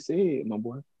said, my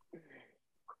boy.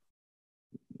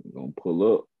 Gonna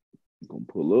pull up. Gonna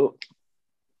pull up.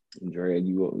 And drag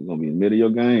you up. We're gonna be in the middle of your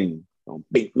game. Gonna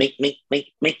make.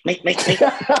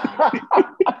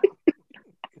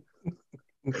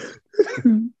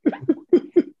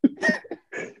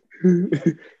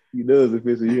 He does if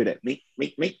you hear that. Make.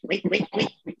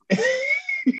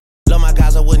 Love my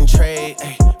guys, I wouldn't trade.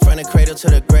 Ay, from the cradle to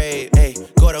the grave. Ay,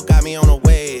 Gordo got me on a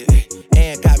wave. Ay,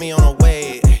 and got me on a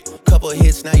wave. Ay, couple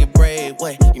hits, now you brave.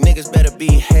 What? You niggas better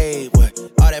behave. What?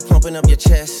 All that pumping up your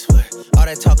chest. What? All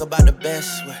that talk about the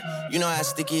best. What? You know how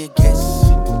sticky it gets.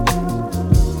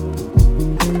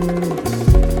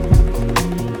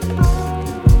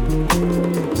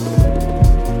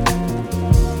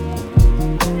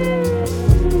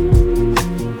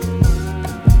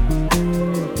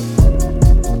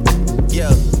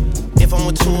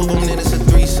 Two of them, then it's a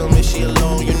threesome. If she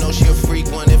alone, you know she a freak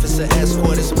one. If it's an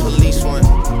escort, it's a police one.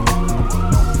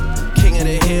 King of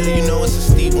the hill, you know it's a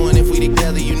steep one. If we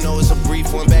together, you know it's a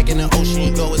brief one. Back in the ocean,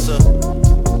 you go, it's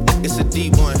a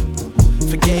deep one.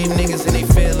 Forgave niggas and they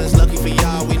feelings. Lucky for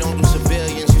y'all, we don't do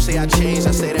civilians. You say I changed,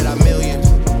 I say that I millions.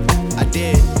 I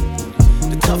did.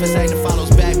 The toughest act that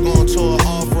follows back on tour.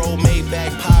 Off-road,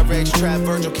 Maybach, Pyrex, Trap,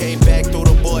 Virgil came back through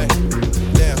the boy.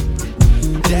 Damn.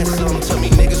 That's something to me,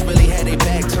 niggas really had their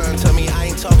back turned to me. I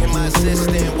ain't talking my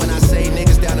assistant when I say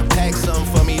niggas down to pack something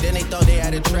for me. Then they thought they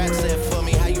had a trap set for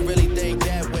me. How you really think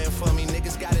that went for me?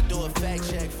 Niggas gotta do a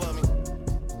fact check for me.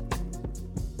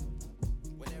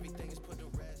 When everything is put to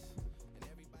rest and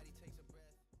everybody takes a breath.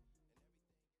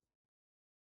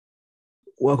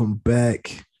 Welcome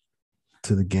back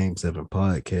to the Game 7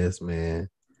 podcast, man.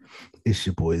 It's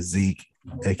your boy Zeke,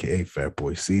 aka Fat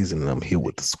Boy Season, and I'm here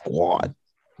with the squad.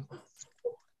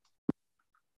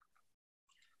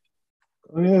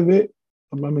 Oh yeah, Vic.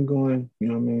 I've been going, you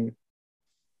know what I mean?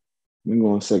 I've been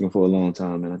going second for a long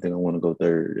time, man. I think I want to go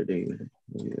third today, man.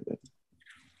 Yeah,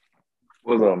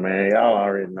 What's up, man? Y'all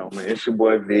already know, man. It's your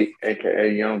boy Vic,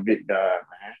 aka Young Vic Dog,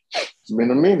 man. It's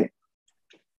been a minute.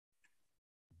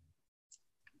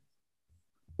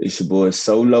 It's your boy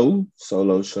Solo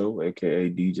Show, aka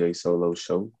DJ Solo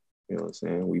Show. You know what I'm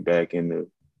saying? We back in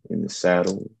the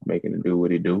saddle, making it do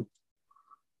what it do.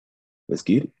 Let's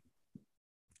get it.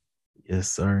 Yes,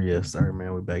 sir,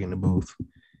 man. We're back in the booth.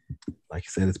 Like you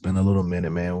said, it's been a little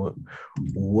minute, man.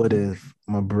 What have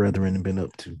my brethren been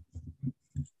up to?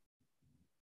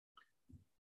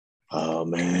 Oh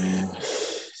man,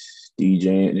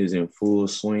 DJing is in full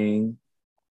swing.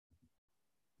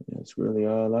 That's really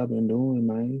all I've been doing,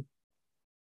 man.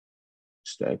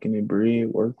 Stacking the bread,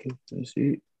 working. That's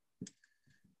it.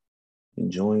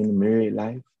 Enjoying the married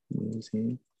life. You know what I'm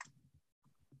saying?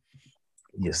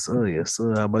 Yes,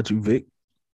 sir. How about you, Vic?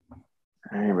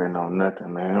 I ain't been on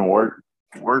nothing, man. Work,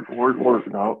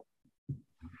 dog.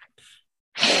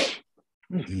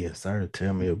 Yes, sir.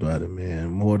 Tell me about it, man.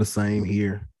 More the same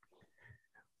here.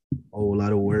 Whole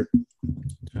lot of work.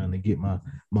 Trying to get my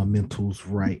mentals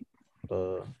right.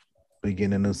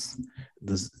 Beginning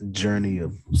this journey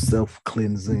of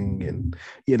self-cleansing and,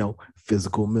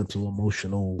 physical, mental,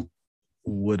 emotional,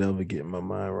 whatever, getting my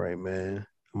mind right, man.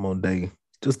 I'm on day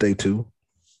 2.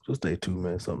 Just day 2,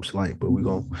 man. Something slight, but we're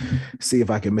gonna see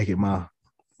if I can make it my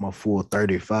full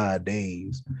 35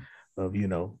 days of,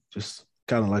 just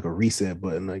kind of like a reset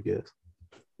button, I guess.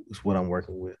 It's what I'm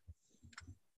working with.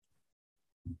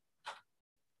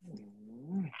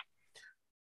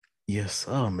 Yes,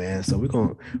 oh man. So we're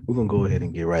gonna go ahead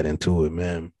and get right into it,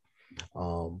 man.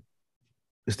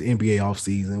 It's the NBA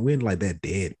offseason. We're in like that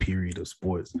dead period of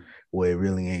sports where it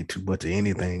really ain't too much of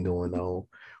anything going on.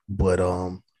 But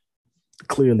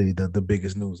clearly the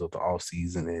biggest news of the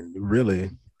offseason, and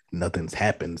really nothing's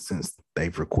happened since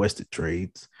they've requested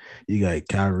trades. You got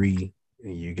Kyrie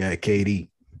and you got KD.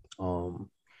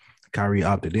 Kyrie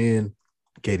opted in.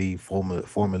 KD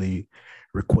formally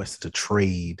requested a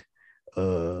trade.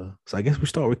 So I guess we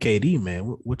start with KD, man.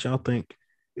 What y'all think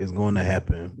is going to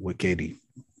happen with KD?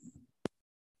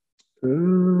 I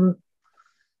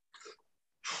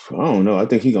don't know. I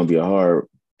think he's gonna be a hard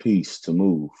piece to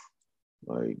move,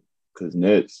 like, because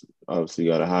Nets obviously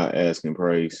got a high asking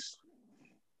price.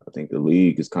 I think the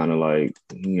league is kind of like,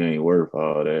 he ain't worth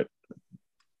all that.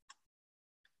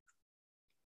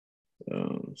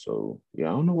 So yeah,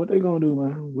 I don't know what they're gonna do,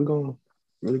 man. We're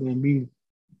gonna be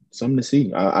something to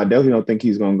see. I definitely don't think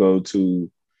he's gonna go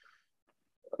to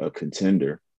a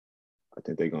contender. I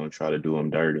think they're gonna try to do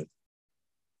him dirty.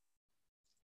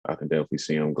 I can definitely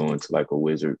see him going to like a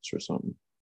Wizards or something.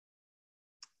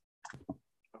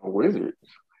 A Wizards?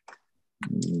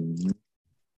 Mm-hmm.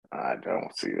 I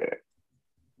don't see that.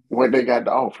 What they got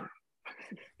to offer?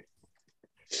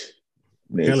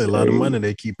 Nearly a lot of money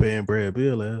they keep paying Brad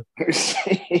Bill out.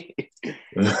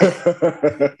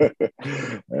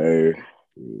 Hey,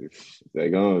 they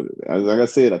gonna, like I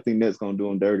said, I think that's gonna do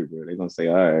them dirty, bro. They're gonna say,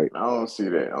 all right, I don't see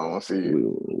that. I don't see it.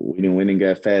 We didn't win and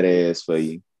got fat ass for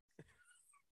you.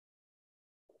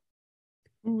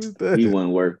 Who is that? He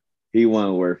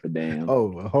wasn't worth a damn.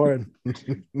 Oh, Harden.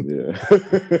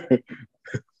 Yeah.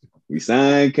 We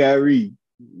signed Kyrie.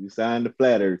 You signed the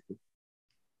Flat Earther.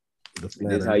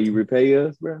 That's how you repay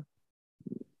us, bro?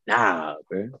 Nah,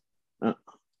 bro.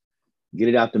 Get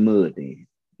it out the mud, then.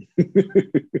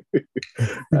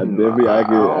 I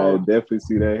definitely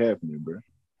see that happening, bro.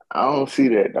 I don't see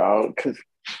that, dog. Because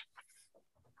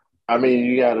I mean,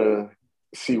 you gotta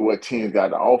see what teams got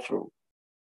to offer.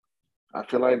 I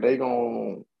feel like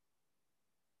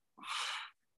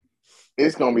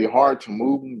it's gonna be hard to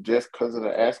move them just because of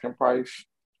the asking price.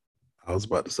 I was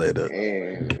about to say that,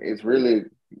 and it's really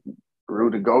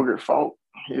Rudy Gobert's fault.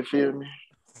 You feel me?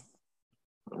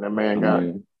 That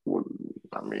man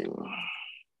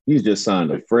he's just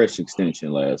signed a fresh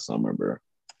extension last summer, bro.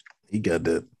 He got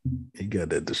that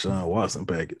Deshaun Watson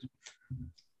package.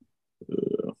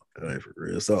 All right, for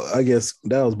real. So I guess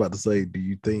that I was about to say, do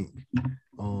you think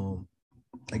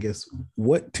I guess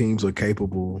what teams are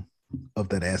capable of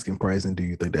that asking price, and do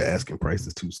you think the asking price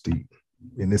is too steep?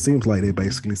 And it seems like they're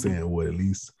basically saying at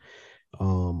least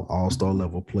all-star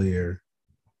level player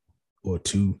or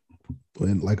two,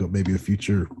 and like maybe a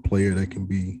future player that can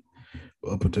be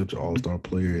a potential all-star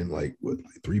player in like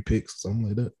 3 picks, something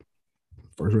like that.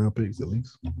 First round picks at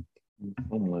least.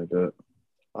 Something like that.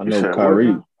 I know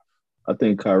Kyrie. I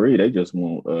think Kyrie, they just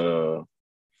want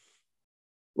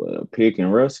Pick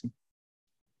and Russell.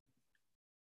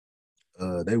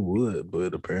 They would,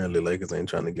 but apparently Lakers ain't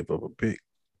trying to give up a pick.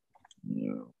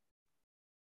 Yeah.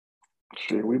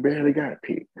 Shit, we barely got a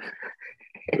pick.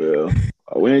 Yeah.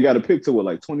 We ain't got a pick till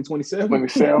 2027?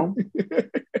 27.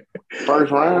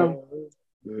 First round.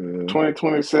 Yeah.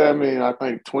 2027, I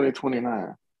think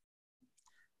 2029.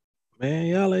 Man,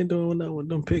 y'all ain't doing nothing with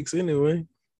them picks anyway.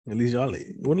 At least y'all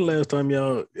ain't. When the last time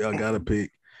y'all got a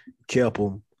pick, kept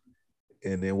them,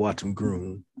 and then watch them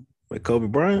groom? Like Kobe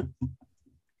Bryant?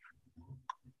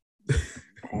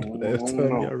 Last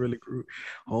time y'all really grew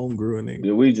and then.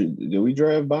 Did we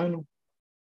draft Bynum?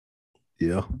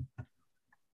 Yeah.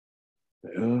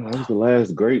 Yeah, that was the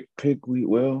last great pick. Shit.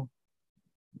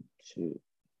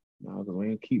 No, because we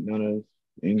ain't keep none of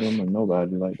Ingram or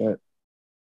nobody like that.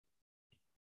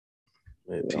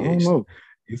 Man, I don't know.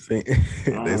 You think?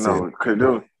 I don't know.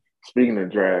 Because speaking of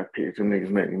draft picks, them niggas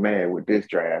make me mad with this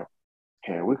draft.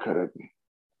 And we could have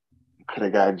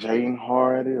got Jaden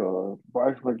Hardy or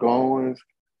Bryce McGowens.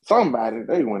 Somebody,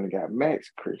 they wouldn't have got Max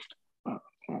Christian.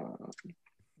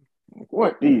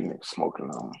 What these niggas smoking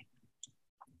on?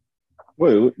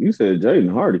 Wait, you said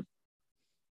Jaden Hardy?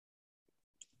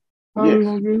 How you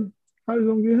gonna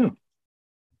get him?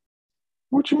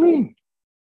 What you mean?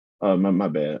 My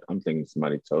bad. I'm thinking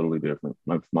somebody totally different.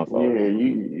 My fault. Yeah,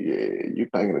 you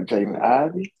thinking of Jaden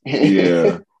Ivey?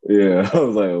 Yeah. I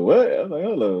was like, what? I was like,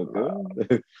 hold on,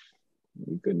 dude.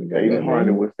 We couldn't have got Jaden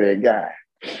Hardy was that guy.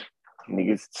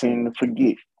 Niggas seem to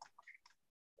forget.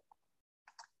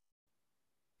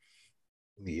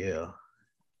 Yeah,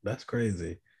 that's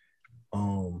crazy.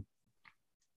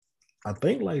 I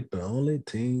think the only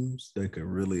teams that could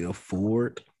really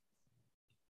afford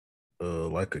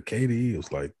like a KD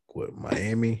is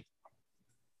Miami.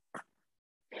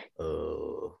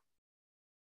 Yeah,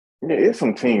 it's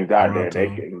some teams out there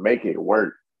that can make it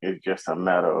work. It's just a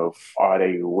matter of are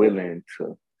they willing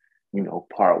to,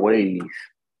 part ways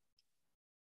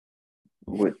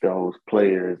with those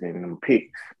players and them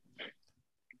picks.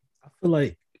 I feel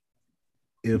like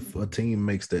if a team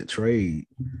makes that trade,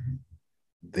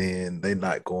 then they're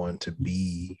not going to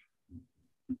be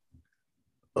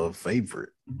a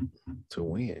favorite to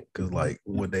win because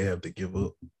what they have to give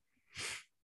up.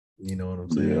 You know what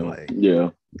I'm saying?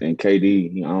 Yeah. And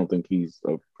KD, I don't think he's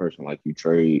a person you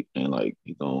trade and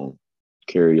he's gonna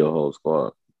carry your whole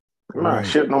squad. Right.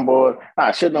 Ship them boys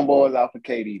out for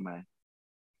KD, man.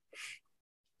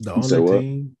 The only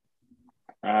team.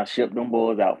 I ship them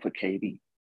boys out for KD.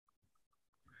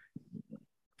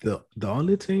 The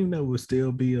only team that would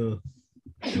still be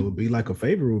like a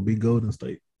favorite would be Golden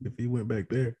State if he went back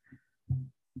there.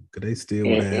 Cause they still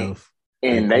would have.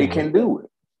 And they can do it.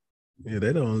 Yeah,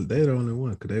 they're the only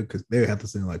one because they have to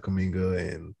send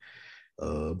Kuminga and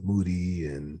Moody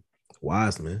and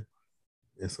Wiseman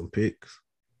and some picks.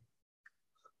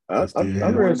 I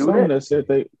read something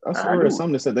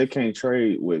that said they can't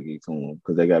trade Wiggy to him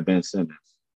because they got Ben Simmons.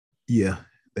 Yeah,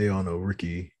 they on a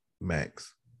rookie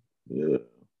max. Yeah,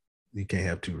 You can't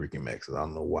have two Ricky Maxes. I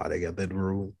don't know why they got that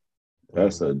rule.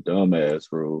 That's a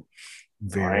dumbass rule.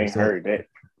 Very. I ain't heard that.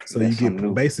 So That's you get something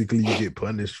new. basically you get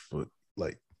punished for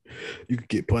like you could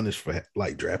get punished for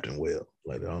like drafting well.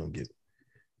 Like I don't get.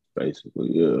 Basically,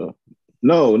 yeah.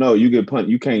 No, you get punished.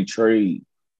 You can't trade.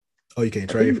 Oh, you can't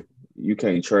trade. You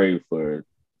can't trade for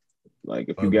like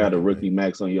if you got a rookie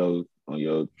max on your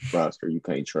roster, you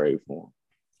can't trade for him.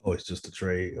 Oh, it's just a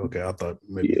trade. Okay, I thought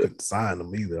maybe you couldn't sign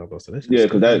them either. I was about to say yeah,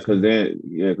 because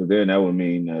then that would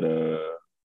mean that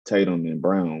Tatum and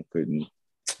Brown couldn't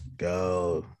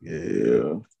go.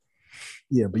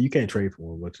 Yeah, but you can't trade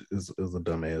for him, which is a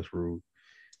dumbass rule.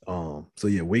 So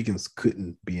yeah, Wiggins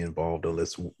couldn't be involved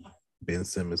unless Ben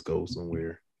Simmons goes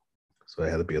somewhere. So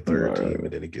it had to be a third team,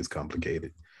 and then it gets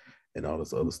complicated and all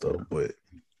this other stuff. But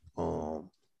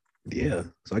yeah.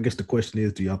 So I guess the question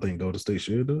is, do y'all think Golden State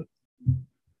should do it?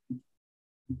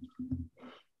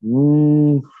 I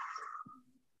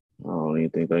don't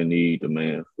even think they need the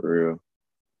man for real.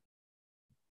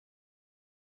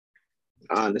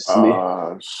 Honestly,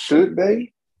 should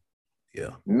they?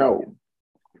 Yeah. No,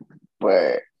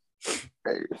 but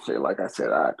hey, shit, like I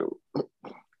said, I do.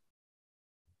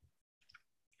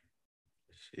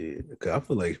 Shit, because I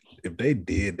feel like if they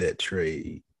did that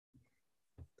trade,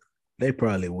 they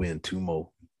probably win 2 more,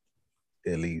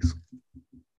 at least.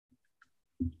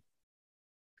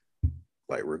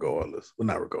 Like regardless, well,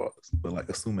 not regardless, but like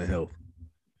assuming health.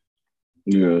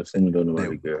 Yeah, assuming don't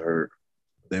nobody get hurt,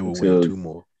 they will win 2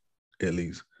 more, at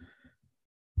least.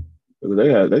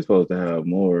 They supposed to have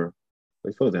more.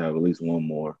 They're supposed to have at least 1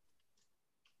 more.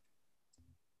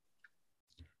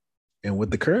 And with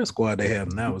the current squad they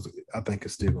have now, I think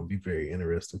it's still going to be very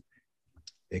interesting.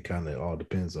 It kind of all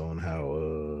depends on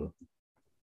how.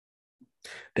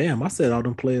 Damn, I said all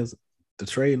them players to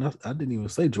trade, and I didn't even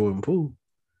say Jordan Poole.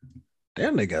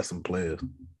 Damn, they got some players.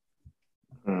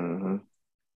 Mm-hmm.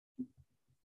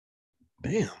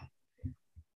 Damn.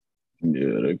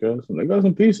 Yeah, they got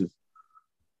some pieces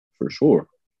for sure.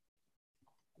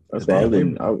 That's why they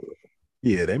might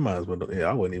as well. Yeah,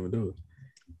 I wouldn't even do it.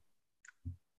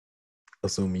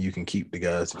 Assuming you can keep the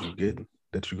guys that you get,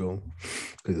 that you go.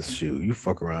 Because shoot, you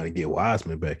fuck around and get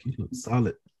Wiseman back. He was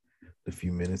solid the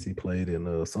few minutes he played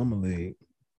in summer league.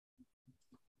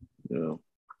 Yeah.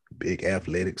 Big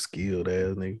athletic, skilled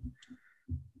ass nigga.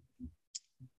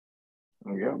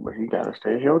 Yeah, but he gotta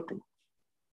stay healthy.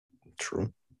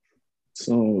 True.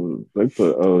 So they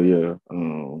put let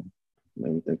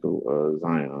me think of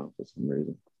Zion for some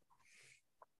reason.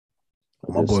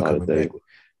 My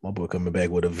boy coming back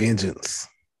with a vengeance.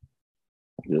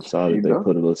 Just saw that they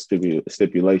put a little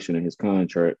stipulation in his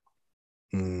contract.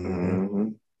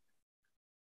 Mm-hmm.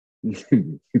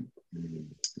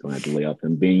 Gonna have to lay off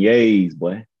them beignets,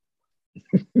 boy.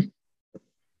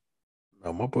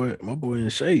 No, my boy in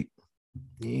shape.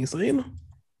 You ain't seen him?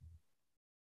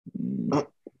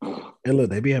 And look,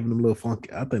 they be having them little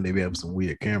funky. I think they be having some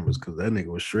weird cameras because that nigga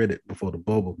was shredded before the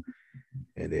bubble,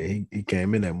 and then he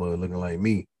came in that mud looking like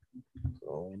me.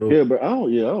 So, yeah, but I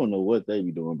don't know what they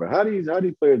be doing, bro. How these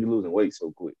players be losing weight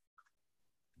so quick?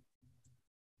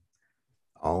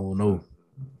 I don't know.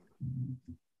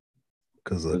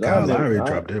 Because Kyle Lowry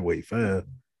dropped that weight fast.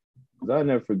 I'll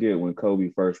never forget when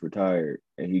Kobe first retired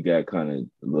and he got kind of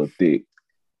a little thick.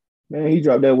 Man, he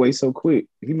dropped that weight so quick.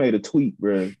 He made a tweet,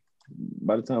 bro.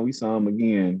 By the time we saw him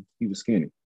again, he was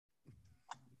skinny.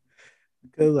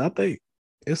 Because I think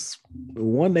it's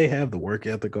one, they have the work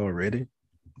ethic already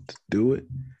to do it,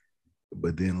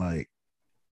 but then like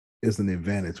it's an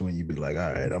advantage when you be like,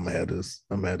 all right, I'm gonna have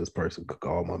this person cook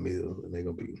all my meals, and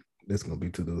it's gonna be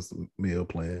to this meal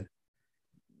plan,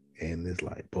 and it's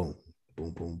like boom,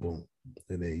 boom, boom, boom,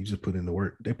 and then you just put in the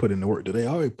work. They put in the work that they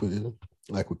already put in.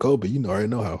 Like with Kobe, already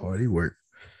know how hard he worked.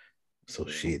 So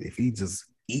shit, if he just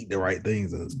eat the right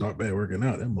things and start back working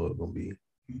out, that mother gonna be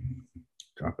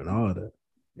dropping all that.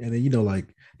 And then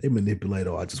like they manipulate,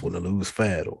 I just want to lose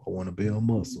fat, or I want to build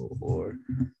muscle, or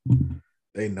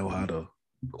they know how to,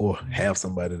 or have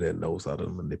somebody that knows how to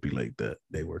manipulate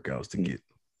they workouts to get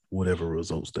whatever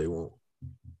results they want.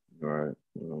 Right.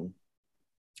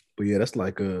 But yeah, that's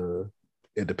like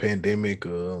at the pandemic,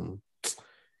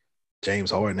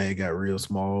 James Harden had got real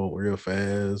small, real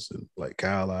fast, and like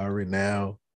Kyle Lowry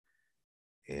now.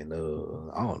 And I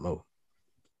don't know.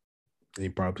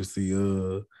 You probably see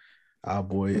our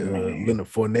boy Leonard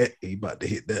Fournette. He about to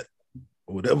hit that,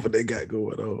 whatever they got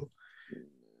going on.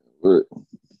 But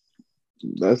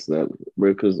that's that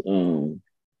because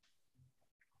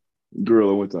girl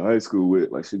I went to high school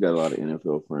with, like she got a lot of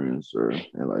NFL friends,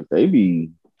 and like they be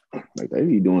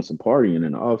doing some partying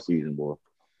in the off season, boy.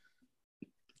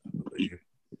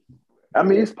 I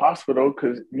mean, it's possible though,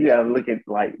 because you gotta look at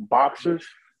like boxers.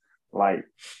 Like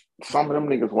some of them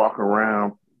niggas walk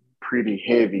around pretty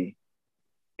heavy,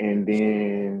 and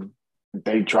then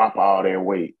they drop all their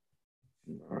weight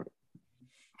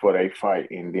for they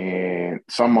fight, and then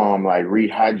some of them like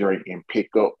rehydrate and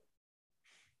pick up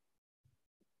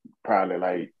probably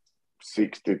like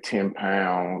 6 to 10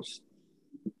 pounds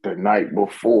the night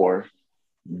before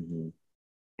Mm-hmm.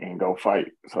 and go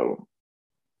fight. So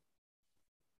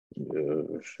Yeah,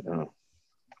 sure.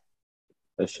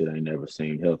 That shit ain't never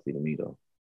seemed healthy to me though.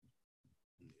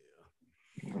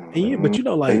 And yeah, but you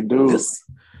know, they like do.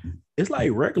 it's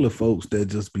like regular folks that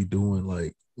just be doing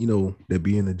like, you know, they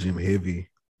be in the gym heavy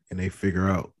and they figure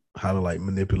out how to like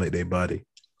manipulate their body.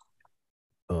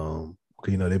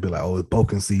 'Cause, you know, they be like, oh, it's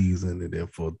bulking season, and then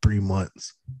for 3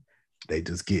 months they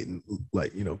just getting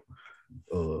like, you know,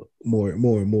 more and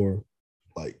more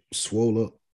like swole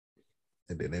up,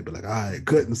 and then they be like, all right,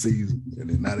 cutting season, and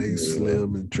then now they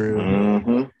slim and trim.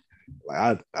 Mm-hmm.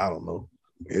 Like I don't know.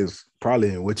 It's probably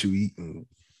in what you eat and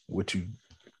what you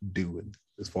do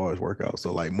as far as workouts.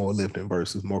 So like more lifting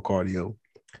versus more cardio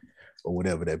or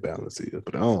whatever that balance is.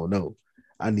 But I don't know.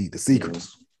 I need the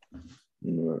secrets.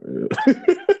 Send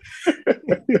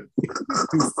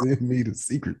me the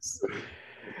secrets.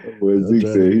 Well, Zeke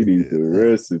said he needs the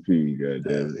recipe.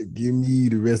 Goddamn. Give me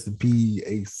the recipe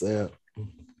ASAP.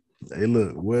 Hey,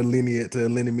 look, where Lenny at? Tell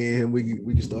Lenny, me and him, we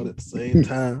can start at the same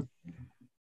time.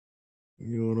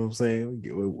 You know what I'm saying?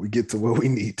 We get to where we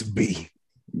need to be.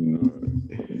 You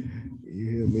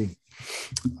hear me?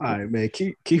 All right, man.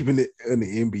 Keeping it in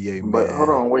the NBA, man. But hold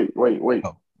on, wait. I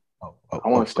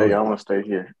want to stay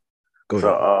here. Go ahead.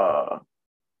 So,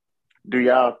 do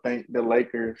y'all think the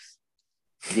Lakers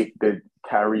get the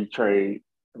Kyrie trade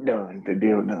done, the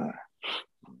deal done,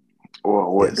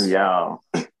 or what do y'all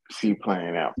see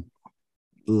playing out?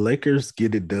 Lakers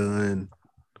get it done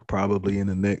probably in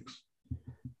the next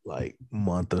like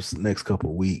month or next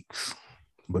couple of weeks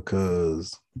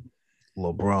because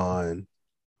LeBron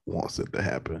wants it to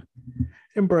happen.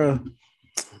 And bro,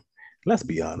 let's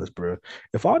be honest, bro.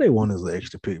 If all they want is an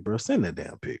extra pick, bro, send that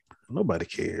damn pick. Nobody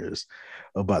cares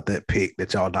about that pick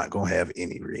that y'all not gonna have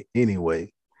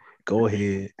anyway. Go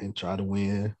ahead and try to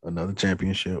win another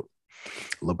championship.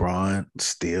 LeBron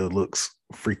still looks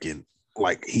freaking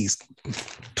like he's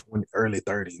early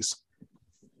 30s.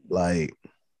 Like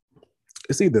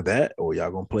it's either that or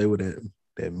y'all gonna play with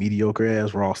that mediocre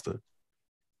ass roster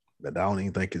that I don't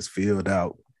even think is filled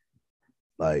out.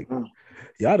 Like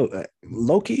y'all don't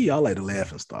low key, y'all like to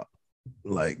laugh and stop.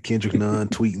 Like Kendrick Nunn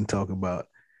tweeting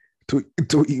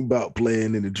about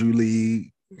playing in the Drew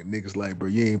League. And niggas like, bro,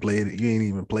 you ain't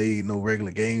even played no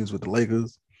regular games with the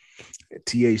Lakers. And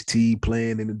THT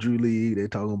playing in the Drew League. They're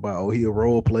talking about, oh, he a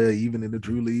role player even in the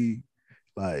Drew League.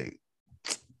 Like,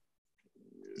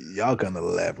 y'all kind of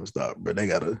laugh and stop, but you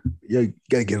gotta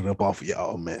get it up off of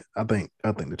y'all, man. I think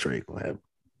the trade gonna happen.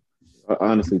 I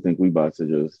honestly think we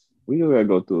gotta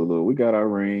go through a little. We got our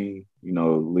ring, you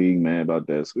know, league mad about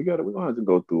that. So we're gonna have to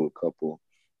go through a couple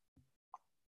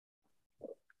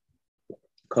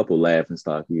laughing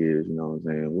stock years, you know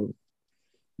what I'm saying?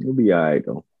 We'll be all right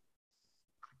though.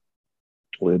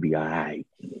 We'll be all right.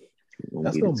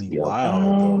 That's gonna be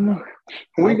wild.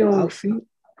 We gonna see.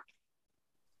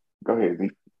 Go ahead, Z.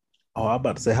 Oh, I'm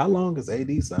about to say, how long is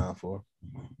AD signed for?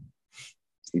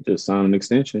 He just signed an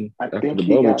extension I after think the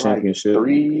he bubble got championship. Like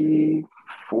 3,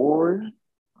 4.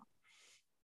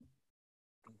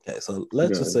 Okay, so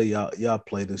let's just say y'all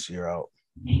play this year out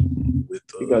with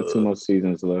he got 2 more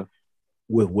seasons left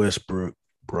with Westbrook,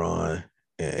 Bron,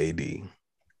 and AD.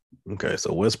 Okay,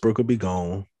 so Westbrook will be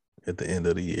gone at the end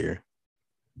of the year.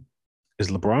 Is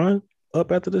LeBron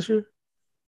up after this year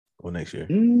or next year?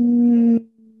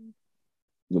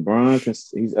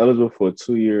 LeBron he's eligible for a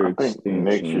 2-year extension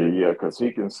next year, yeah, because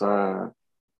he can sign.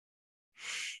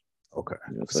 Okay,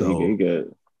 yeah, so he got.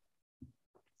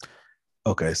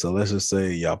 Okay, so let's just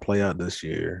say y'all play out this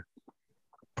year,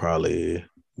 probably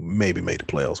maybe make the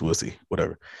playoffs. We'll see.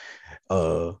 Whatever.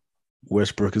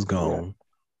 Westbrook is gone,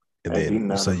 and then he's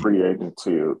not a free agent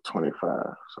till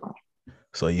 25.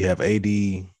 So you have AD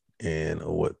and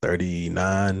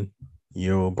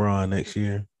 39-year-old Bron next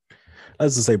year.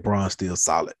 Let's just say Bron's still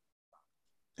solid,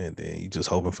 and then you just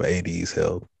hoping for AD's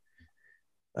health.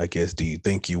 I guess. Do you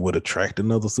think you would attract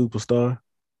another superstar?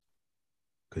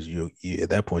 Because you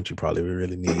at that point you probably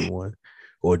really need one,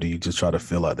 or do you just try to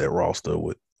fill out that roster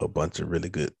with a bunch of really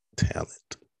good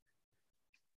talent?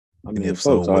 I mean, and if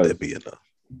so, would that be enough?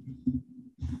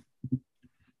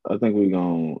 I think we're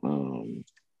gonna.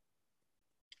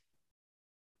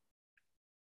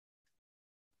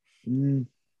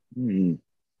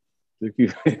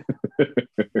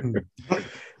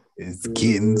 It's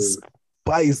getting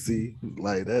spicy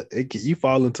like that. You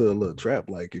fall into a little trap.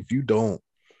 Like if you don't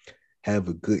have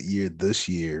a good year this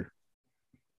year,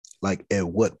 like at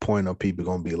what point are people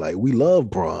gonna be like, we love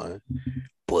Bron,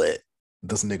 but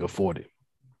this nigga 40?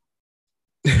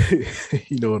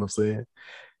 You know what I'm saying?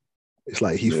 It's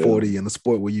like he's 40 in the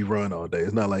sport where you run all day.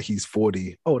 It's not like he's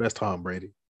 40. Oh, that's Tom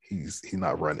Brady. He's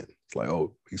not running. It's like,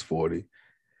 oh, he's 40.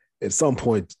 At some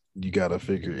point, you gotta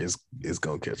figure it's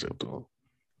gonna catch up to him.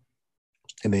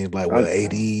 And then like, well,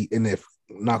 AD, and if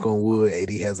knock on wood, AD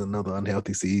has another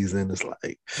unhealthy season. It's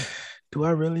like, do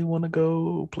I really want to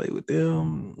go play with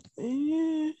them?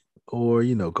 Or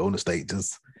Golden State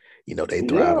just, they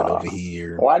thriving over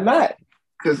here. Why not?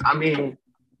 Because I mean,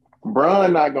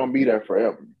 Bron not gonna be there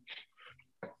forever.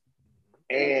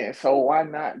 And so why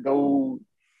not go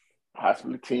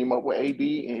possibly team up with AD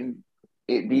and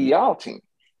it be y'all team?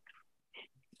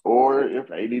 Or if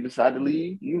AD decide to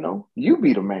leave, you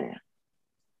be the man.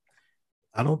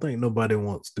 I don't think nobody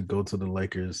wants to go to the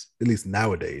Lakers, at least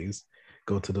nowadays,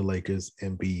 go to the Lakers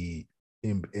and be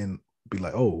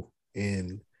like, oh,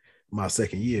 in my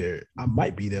second year, I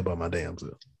might be there by my damn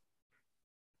self.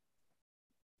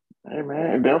 Hey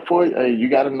man, and therefore you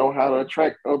got to know how to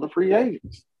attract other free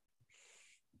agents.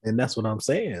 And that's what I'm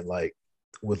saying. Like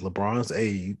with LeBron's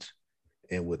age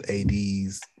and with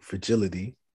AD's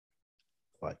fragility,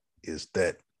 like, is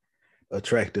that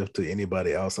attractive to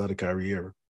anybody outside of Kyrie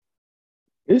Irving?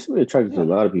 It's really attractive to a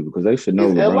lot of people because they should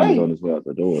know LeBron's on his way out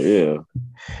the door. Yeah.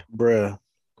 Bruh,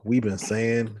 we've been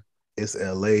saying it's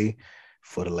LA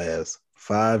for the last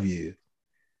 5 years.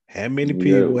 How many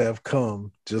people have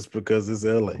come just because it's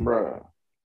LA? Bruh.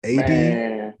 AD?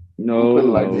 Man, no.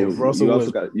 Russell you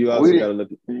also got to look.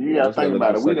 You got to think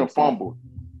about it. We done fumbled.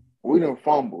 We done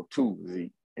fumbled too,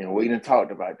 Z. And we done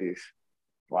talked about this.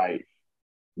 Like,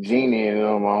 Genie and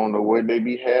them, I don't know what they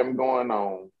be having going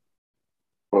on.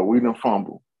 But we done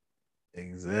fumble.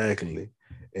 Exactly.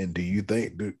 And do you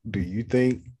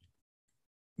think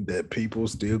that people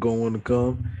still gonna want to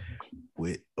come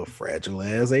with a fragile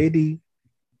ass AD and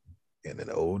an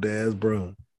old ass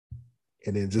Bron?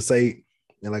 And then just say,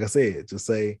 and like I said, just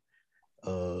say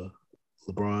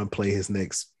LeBron play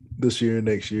this year and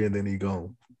next year, and then he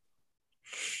gone.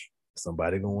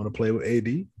 Somebody gonna want to play with AD?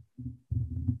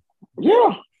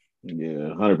 Yeah.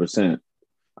 Yeah, 100%.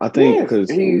 I think because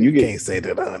you can't say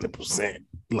that 100%.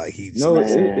 Like he's it's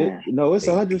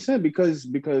 100%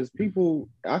 because people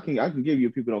I can give you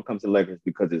people don't come to the Lakers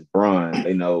because it's Bron.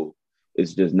 They know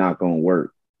it's just not gonna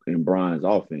work in Bron's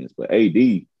offense. But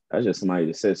AD, that's just somebody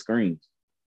that set screens.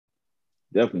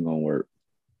 Definitely gonna work.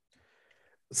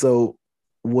 So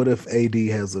what if AD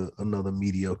has another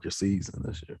mediocre season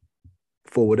this year?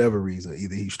 For whatever reason,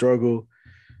 either he struggled,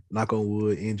 knock on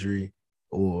wood, injury,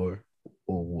 or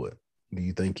what? Do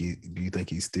you think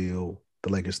he's still, the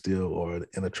Lakers still are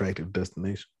an attractive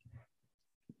destination?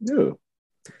 Yeah.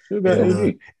 Still got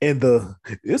AD.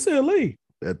 It's LA.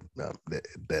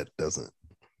 That doesn't,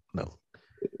 no.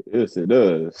 Yes, it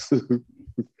does.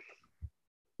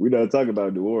 We're not talking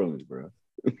about New Orleans, bro.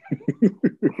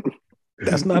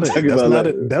 That's not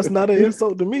an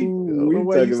insult to me. We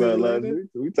talking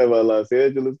about Los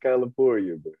Angeles,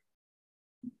 California, bro.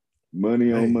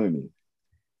 Money on money.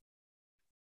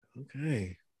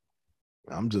 Okay.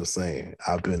 I'm just saying,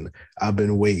 I've been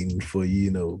waiting for,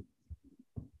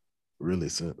 really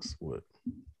since what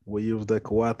year was that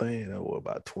Kawhi thing? That was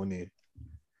about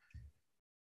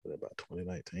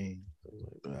 2019.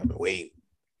 I've been waiting,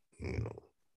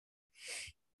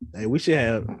 Hey, we should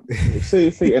have.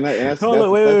 see, and hold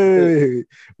on, wait.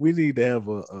 We need to have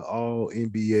a all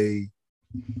NBA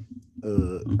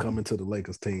coming to the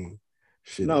Lakers team.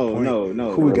 Shit, no.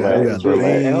 Who we got?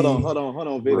 Hey, hold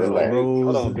on, Vic.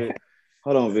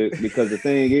 Hold on, Vic. Because the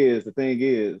thing is,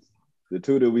 the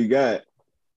two that we got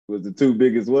was the two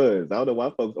biggest ones. I don't know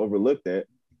why folks overlooked that.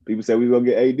 People said we gonna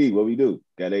get AD. What we do?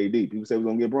 Got AD. People said we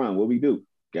gonna get Bron. What we do?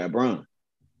 Got Bron.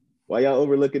 Why y'all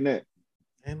overlooking that?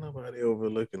 Ain't nobody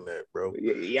overlooking that, bro.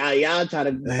 Y'all try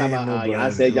to talk about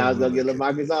y'all said y'all was gonna get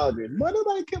LaMarcus Aldridge. But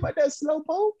nobody care about that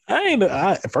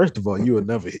slowpoke. First of all, you'll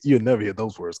never hear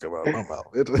those words come out of my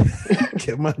mouth.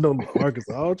 Get my no LaMarcus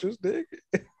Aldridge, nigga.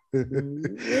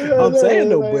 I'm saying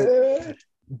though,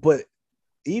 but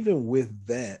even with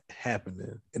that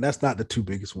happening, and that's not the two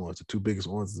biggest ones. The two biggest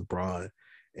ones is Bron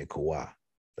and Kawhi.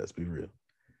 Let's be real.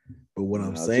 But what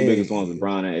I'm saying, the biggest ones is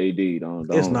Bron and AD.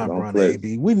 It's not Bron and AD.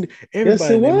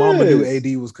 Everybody and their mama knew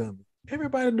AD was coming.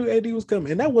 Everybody knew AD was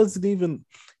coming, and that wasn't even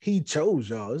he chose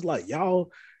y'all. It's like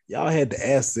y'all had the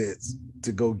assets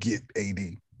to go get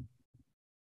AD.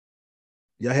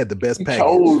 Y'all had the best package.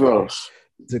 Chose us.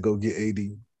 to go get AD.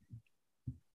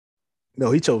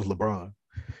 No, he chose LeBron.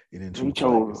 He didn't choose the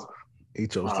Lakers. He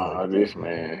chose the Lakers. This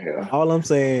man here. All I'm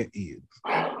saying is,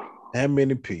 how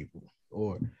many people,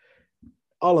 or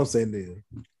all I'm saying is,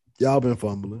 y'all been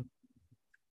fumbling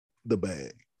the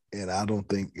bag, and I don't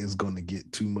think it's going to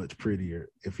get too much prettier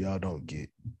if y'all don't get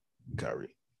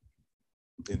Kyrie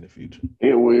in the future.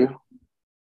 It will.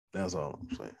 That's all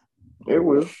I'm saying. It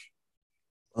will.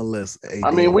 Unless AD,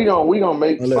 I mean, we gonna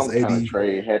make some kind of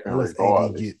trade happen unless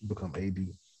regardless. AD become AD.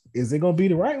 Is it gonna be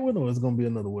the right one, or is it gonna be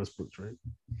another Westbrook trade?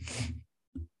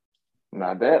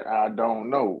 Now that I don't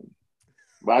know,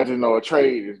 but I just know a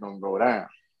trade is gonna go down.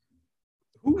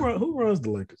 Who runs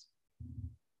the Lakers?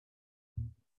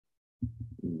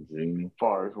 Genie. As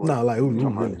far as No, like who really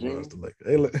runs the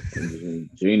Lakers?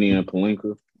 Genie and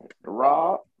Pelinka.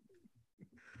 Rob.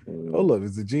 Hold up,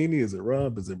 is it Genie? Is it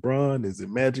Rob? Is it Bron? Is it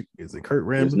Magic? Is it Kurt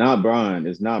Rambis? It's not Brian.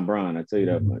 It's not Brian. I tell you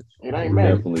that much. It ain't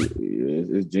Magic.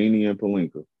 Definitely, it's Genie and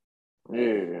Pelinka.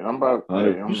 Yeah, I'm about.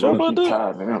 You sure about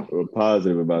that? We're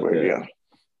positive about that. Yeah.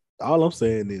 All I'm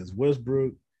saying is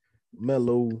Westbrook,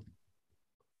 Melo.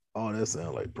 Oh, that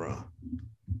sound like Bron.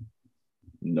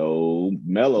 No,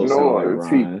 Melo sound like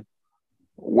Brian.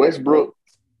 Westbrook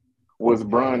was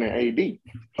Bron and AD.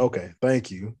 Okay,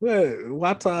 thank you. Well,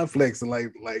 why time flexing?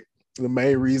 Like the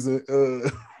main reason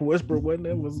Westbrook wasn't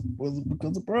there was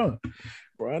because of Bron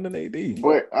and AD.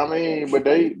 But I mean,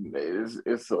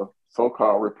 it's a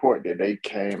so-called report that they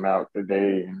came out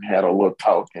today and had a little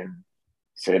talk and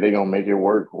said they're gonna make it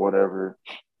work or whatever.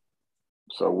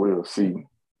 So we'll see.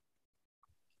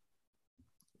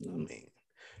 I mean,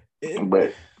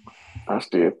 but I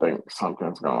still think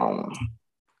something's going on.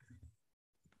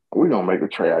 We're gonna make a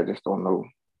trade. I just don't know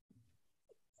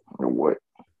what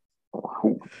or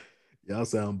who. Y'all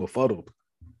sound befuddled.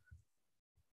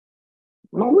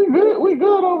 No, we good. We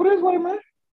good over this way, man.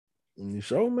 You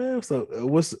sure, man? So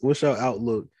what's your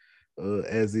outlook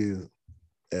as is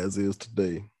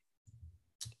today?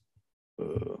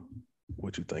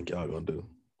 What you think y'all gonna do?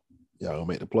 Y'all gonna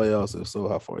make the playoffs? If so,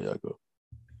 how far y'all go?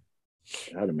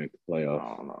 How to make the playoffs?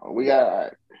 I don't know.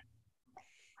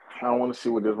 I want to see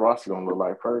what this roster gonna look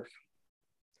like first.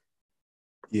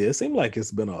 Yeah, it seemed like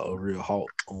it's been a real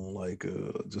halt on like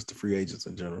just the free agents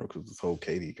in general because this whole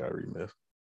KD Kyrie mess.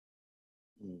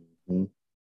 Mm-hmm.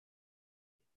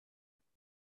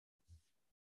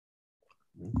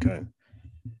 Okay.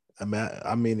 I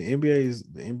mean the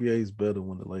NBA is better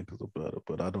when the Lakers are better,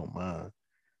 but I don't mind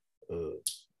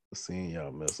seeing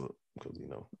y'all mess up because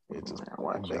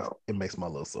it makes my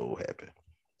little soul happy.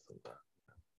 Sometimes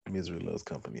misery loves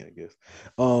company, I guess.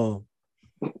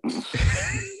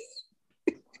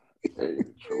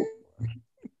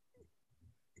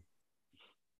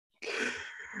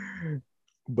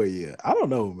 But yeah, I don't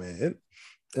know, man.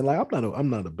 And like I'm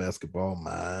not a basketball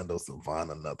mind or savant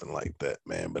or nothing like that,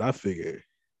 man. But I figure,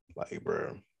 like,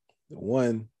 bro,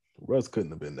 one, Russ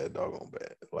couldn't have been that doggone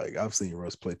bad. Like, I've seen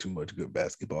Russ play too much good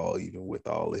basketball, even with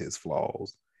all of his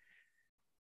flaws,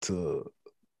 to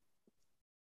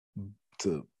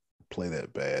play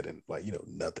that bad and like,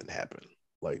 nothing happened.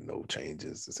 Like no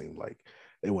changes. It seemed like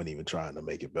they weren't even trying to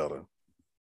make it better.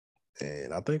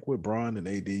 And I think with Bron and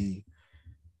AD,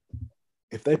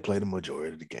 if they play the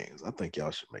majority of the games, I think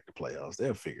y'all should make the playoffs.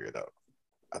 They'll figure it out.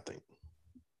 I think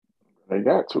they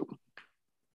got to.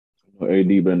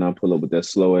 AD better not pull up with that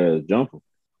slow ass jumper.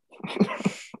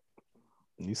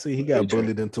 You see, he got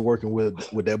bullied into working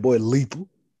with that boy Lethal.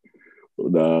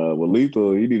 With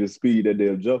Lethal, he need to speed that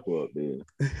damn jumper up there.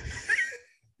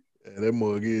 Yeah, that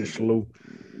mug is slow.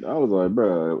 I was like,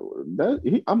 bro,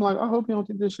 I'm like, I hope you don't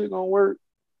think this shit gonna work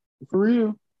for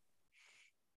real.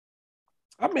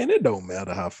 I mean, it don't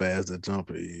matter how fast the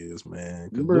jumper is, man.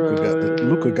 Because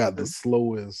Luka got the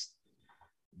slowest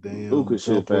damn. Luka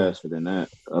shit faster than that.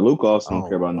 Luka also don't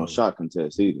care about no shot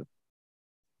contest either.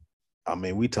 I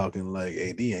mean, we talking like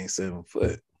AD ain't 7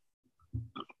 foot.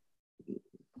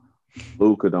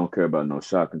 Luka don't care about no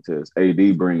shot contest.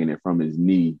 AD bringing it from his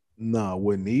knee. No,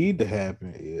 what need to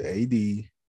happen is AD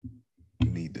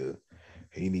need to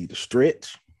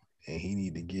stretch and he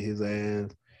need to get his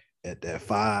ass at that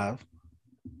 5.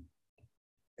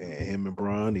 And him and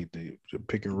Bron need to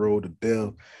pick and roll to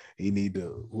death. He need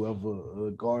to,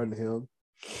 whoever guarding him,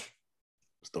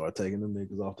 start taking them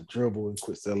niggas off the dribble and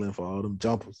quit settling for all them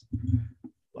jumpers.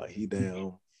 Like he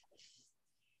damn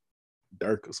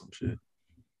Dirk or some shit.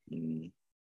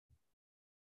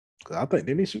 Cause I think,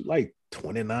 didn't he shoot like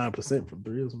 29% from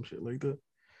 3 or some shit like that?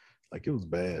 Like it was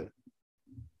bad.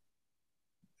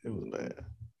 It was bad.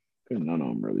 None of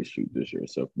them really shoot this year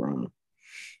except Bron.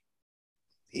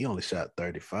 He only shot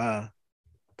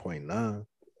 35.9.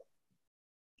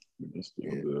 It's still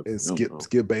Yeah. good. And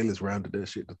Skip Bayless rounded that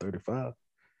shit to 35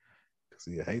 because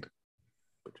he a hater.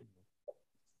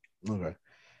 Okay.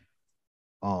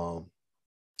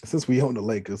 Since we on the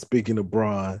Lakers, speaking of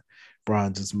Bron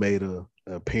just made a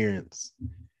appearance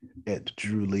at the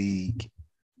Drew League.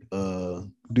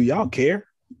 Do y'all care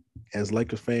as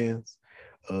Lakers fans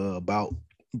about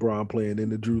Bron playing in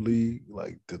the Drew League?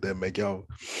 Like, did that make y'all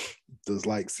does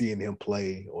like seeing him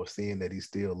play or seeing that he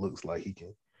still looks like he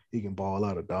can ball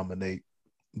out or dominate?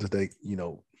 Does they,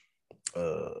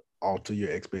 alter your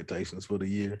expectations for the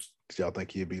year? Did y'all think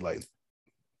he'd be like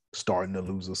starting to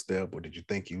lose a step, or did you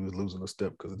think he was losing a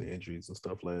step because of the injuries and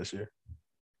stuff last year?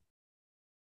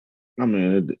 I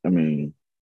mean, the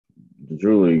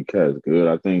Drew League is good.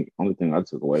 I think only thing I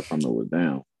took away from it was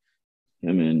down.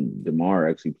 Him and DeMar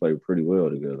actually played pretty well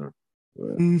together.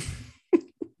 But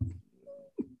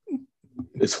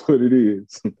it's what it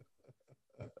is.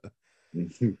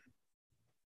 Yeah,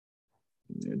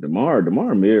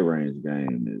 DeMar mid-range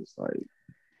game is like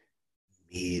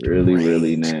really,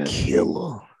 really nasty.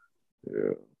 Killer.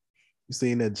 Yeah. You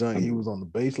seen that junk? He was on the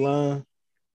baseline.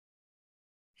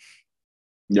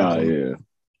 Yeah, yeah.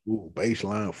 Ooh,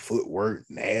 baseline footwork,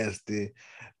 nasty,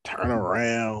 turn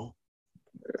around.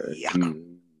 Yeah.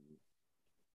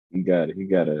 He got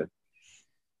it.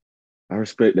 I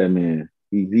respect that man.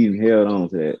 He held on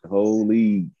to that whole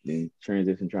league in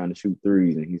transition trying to shoot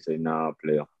threes, and he said, "Nah,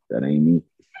 player, that ain't me."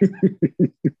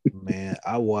 Man,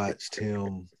 I watched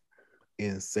him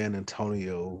in San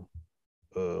Antonio.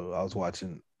 I was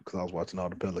watching all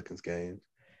the Pelicans games,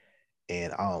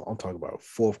 and I'm talking about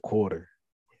fourth quarter,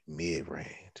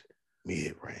 mid-range.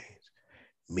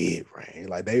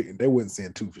 Like they wouldn't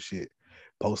send two for shit.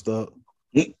 Post up,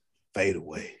 fade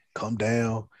away, come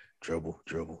down, dribble,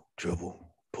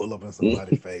 pull up in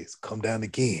somebody's face, come down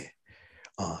again,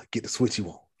 get the switch you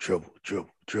want, dribble,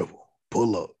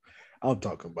 pull up. I'm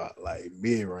talking about like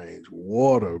mid-range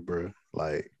water, bro.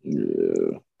 Like,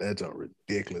 yeah, that's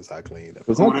ridiculous how clean that.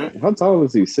 How tall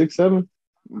is he? 6'7"?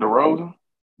 DeRozan?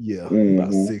 Yeah,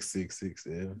 about 6'6".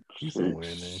 Yeah, he's somewhere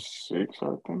in there. 6,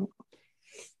 I think.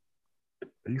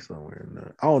 He's somewhere in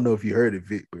there. I don't know if you heard it,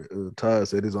 Vic, but Todd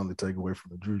said his only takeaway from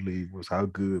the Drew League was how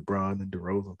good Bron and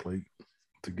DeRozan played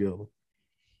together.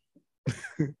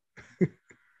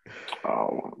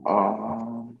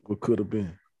 What could have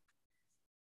been?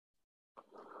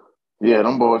 Yeah,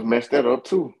 them boys messed that up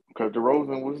too because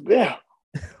DeRozan was there.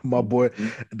 My boy,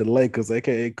 the Lakers,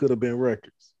 aka could have been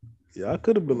records. Yeah, I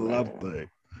could have been a lot of things.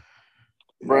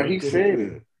 Bro, he said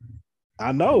it.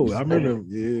 I know. I remember him.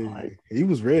 Yeah, like, he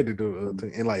was ready to,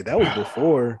 and like that was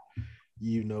before,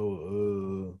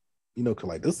 cause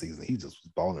like this season he just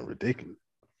was balling ridiculous.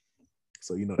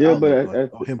 So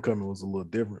but him coming was a little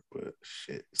different. But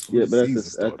shit, yeah, but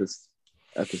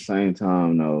at the same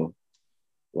time, though,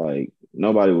 like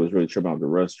nobody was really tripping off the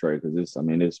Russ trade because this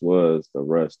was the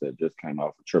Russ that just came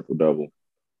off a triple double.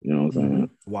 You know what I'm saying?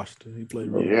 Washington, he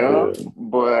played really good.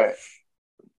 But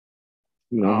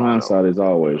hindsight is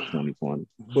always 20/20.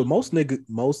 But most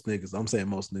niggas, I'm saying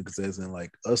most niggas, as in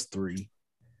like us three,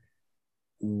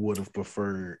 would have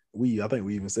preferred. I think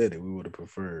we even said it. We would have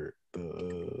preferred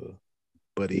the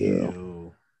Buddy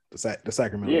Hill, the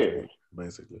Sacramento trade,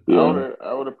 basically. Yeah.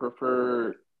 I would have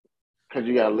preferred because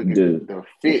you gotta look at the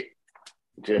fit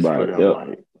just for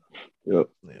them. Yep.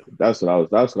 Yeah. That's what I was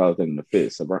thinking. The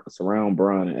fit surround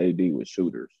Bron and AD with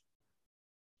shooters.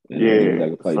 And they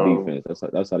can play defense.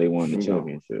 That's how they won the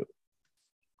championship.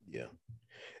 Yeah,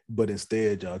 but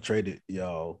instead, y'all traded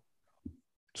y'all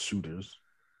shooters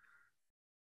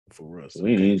for us.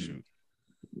 We ain't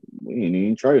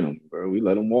even trade them, bro. We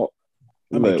let them walk.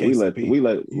 We let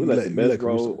the best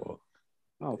role.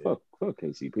 Oh fuck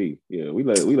KCP. Yeah, we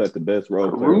let the best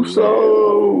role player.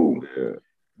 Caruso. Yeah.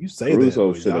 You say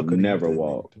Caruso that, should have never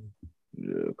walked.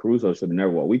 Yeah, Caruso should have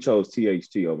never walked. We chose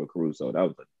THT over Caruso. That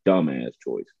was a dumbass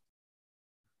choice.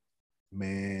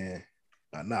 Man,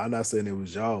 I'm not saying it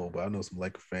was y'all, but I know some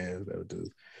Laker fans that would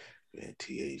just, man,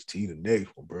 THT the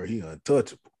next one, bro. He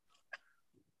untouchable.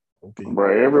 Okay,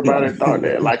 bro. Everybody thought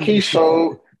that. Like he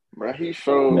showed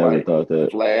never like thought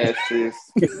that. flashes.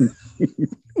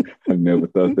 I never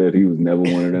thought that. He was never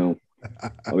one of them.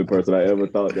 Only person I ever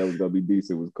thought that was gonna be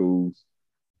decent was Kuz.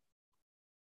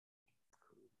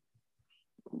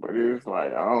 But it's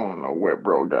like I don't know what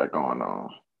bro got going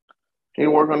on. He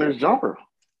work on his jumper.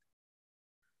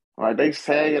 Like they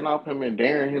sagging off him and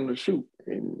daring him to shoot,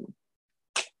 and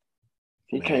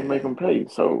he can't make him pay.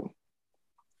 So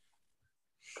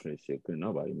shit, couldn't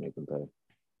nobody make him pay.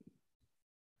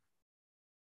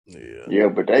 Yeah,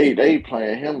 but they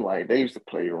playing him like they used to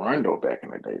play Rondo back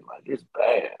in the day. Like it's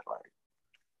bad. Like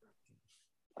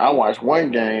I watched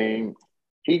one game.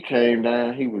 He came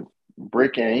down. He was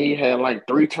bricking. He had like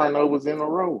 3 turnovers in a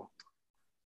row.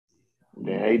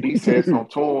 Then AD said something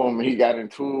to him. He got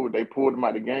into it. They pulled him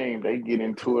out of the game. They get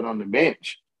into it on the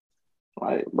bench.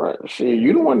 Like, bro, shit,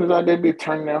 you the one that's out there be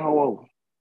turning that hoe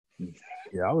over.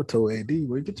 Yeah, I would told AD,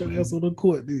 well, get your ass on the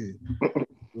court, then.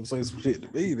 Don't say some shit to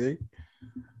me, then.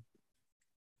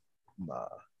 Nah,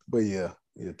 but yeah,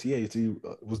 TAT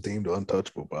was deemed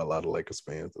untouchable by a lot of Lakers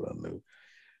fans that I knew.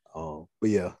 But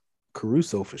yeah,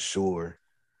 Caruso for sure.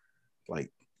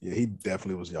 Like, yeah, he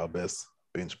definitely was y'all best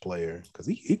bench player because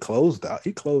he closed out.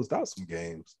 He closed out some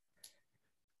games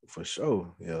for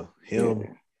sure. Yeah,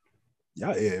 him.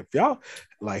 Yeah, if y'all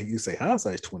like you say,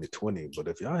 hindsight's 2020. But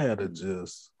if y'all had to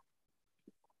just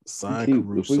sign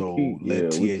Caruso,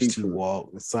 let TH2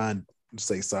 walk, and sign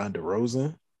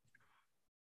DeRozan,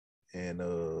 and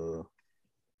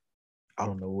I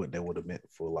don't know what that would have meant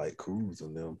for like Cruz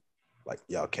and them, like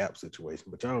y'all cap situation.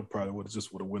 But y'all probably would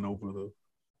have went over the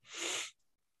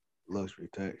luxury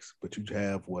tax. But you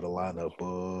have a lineup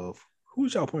of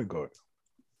who's y'all point guard?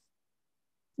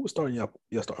 Who was starting y'all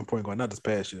starting point guard? Not this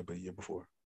past year, but the year before.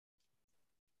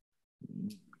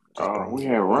 We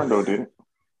had Rondo, didn't it?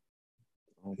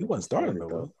 He wasn't starting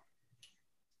though.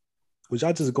 Was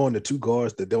y'all just going to two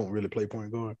guards that don't really play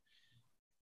point guard?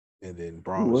 And then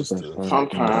Braun was just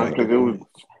sometimes because it was,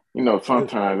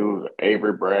 sometimes it was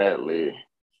Avery Bradley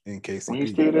and KCP. When he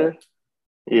still there?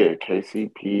 Yeah,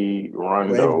 KCP,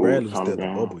 Rondo. Well, Avery Bradley was still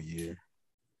the bubble year.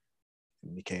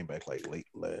 And he came back like late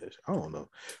last. I don't know.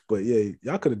 But yeah,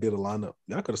 y'all could have did a lineup.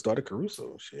 Y'all could have started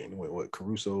Caruso. Shit. Anyway,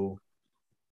 Caruso?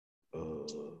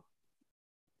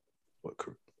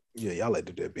 Yeah, y'all like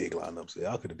to do that big lineup. So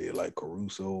y'all could have did like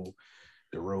Caruso,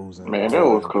 DeRozan. Man, that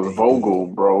was because Vogel,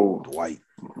 bro. Dwight.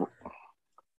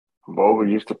 Vogel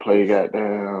used to play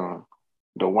goddamn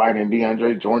Dwight and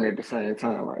DeAndre Jordan at the same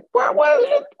time. Like,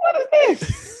 what is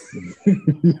this?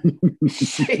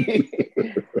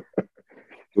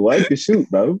 Dwight can shoot,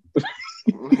 bro.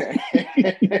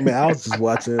 Man, I was just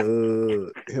watching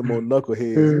him on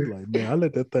Knuckleheads. Like, man, I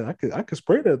let that thing. I could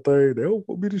spray that thing. They don't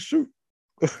want me to shoot.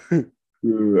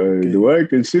 Dwight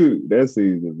can shoot that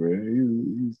season, bro.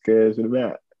 He's cashing him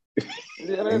out.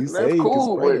 Yeah, that's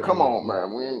cool. But come on,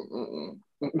 man.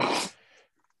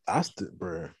 I stood,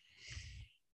 bro.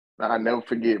 I never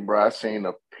forget, bro. I seen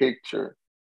a picture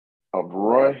of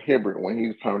Roy Hibbert when he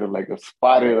was playing with the Lakers,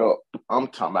 spotted up. I'm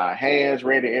talking about hands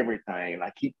ready, everything.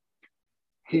 Like he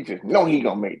just know he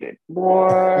gonna make that,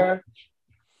 boy.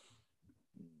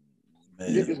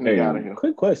 Man. Get this nigga out of here.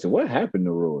 Quick question: what happened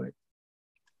to Roy?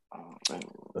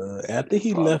 After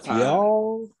he left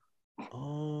y'all,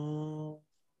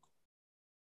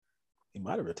 he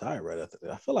might have retired right after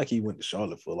that. I feel like he went to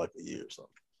Charlotte for like a year or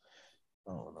something.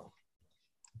 I don't know.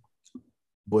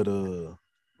 But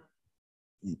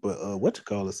what you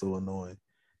call it so annoying?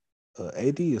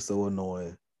 AD is so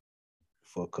annoying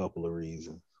for a couple of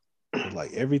reasons.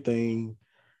 Like everything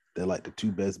that like the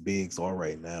two best bigs are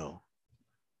right now.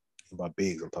 And by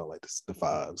bigs, I'm talking like the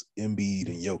fives, Embiid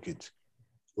and Jokic.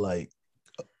 Like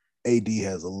AD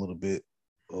has a little bit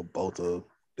of both of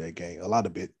their game, a lot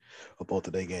of bit of both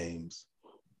of their games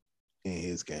in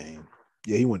his game.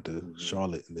 Yeah, he went to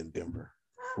Charlotte and then Denver.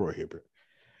 Roy Hibbert.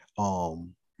 I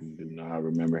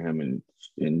remember him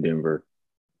in Denver.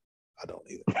 I don't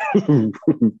either.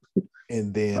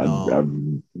 And then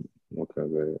okay,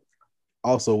 go ahead.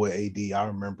 Also with AD, I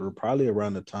remember probably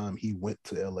around the time he went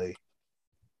to LA.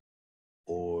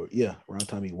 Around the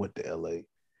time he went to LA,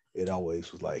 it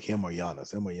always was like him or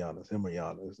Giannis.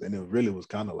 And it really was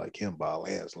kind of like him by a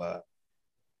landslide.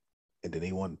 And then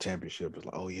he won the championship. It's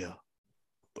like, oh yeah.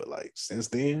 But like since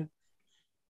then,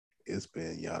 it's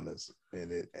been Giannis,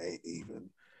 and it ain't even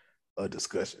a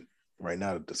discussion. Right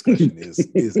now, the discussion is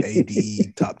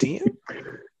AD top 10?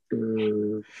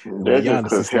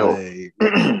 Giannis is like,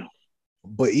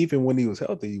 but even when he was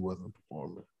healthy, he wasn't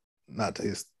performing. Not to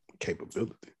his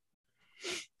capability.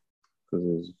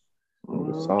 Because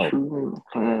it's soft.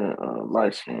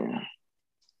 Light skin.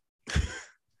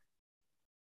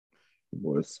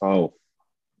 Boy, it's soft.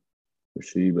 For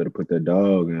sure, you better put that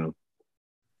dog in.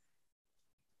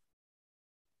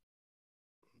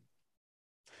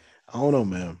 I don't know,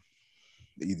 man.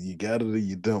 Either you got it or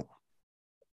you don't.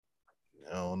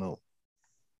 I don't know,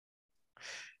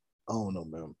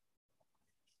 man.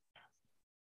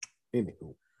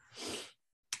 Anywho.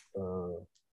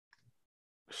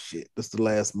 Shit. This is the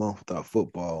last month without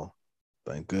football.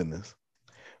 Thank goodness.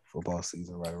 Football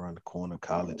season right around the corner.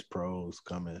 College pros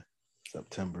coming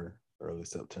September, early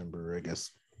September. I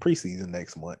guess preseason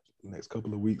next month, next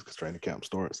couple of weeks because training camp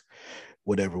starts.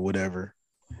 Whatever.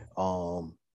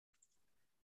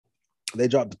 They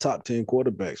dropped the top 10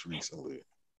 quarterbacks recently.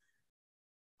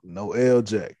 No L.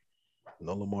 Jack,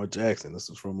 no Lamar Jackson. This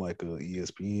was from like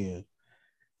ESPN.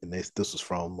 And this was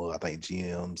from I think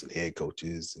GMs and head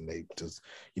coaches, and they just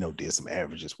did some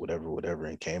averages, whatever,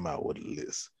 and came out with a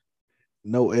list.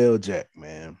 No L. Jack,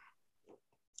 man.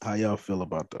 How y'all feel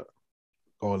about that?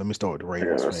 Oh, let me start with the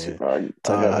Ravens fan. I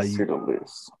gotta see the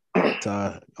list.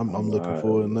 Ty, I'm looking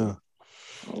forward now.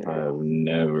 I have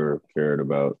never cared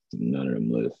about none of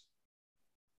them lists.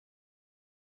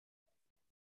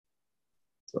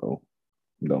 So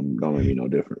don't make me no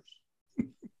difference.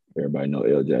 Everybody know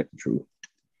L. Jack the truth.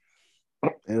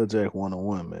 L. Jack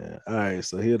 101, man. All right,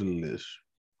 so here's the list.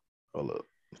 Hold up.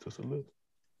 Is this a list?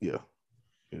 Yeah,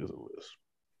 here's a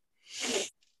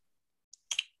list.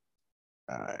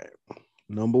 All right.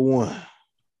 Number 1,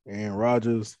 Aaron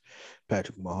Rodgers,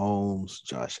 Patrick Mahomes,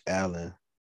 Josh Allen,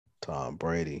 Tom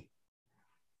Brady,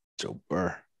 Joe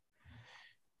Burrow,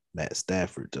 Matt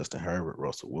Stafford, Justin Herbert,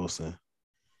 Russell Wilson,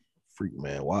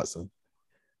 Freakman Watson,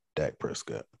 Dak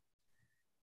Prescott.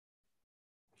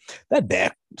 That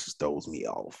Dak just throws me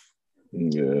off.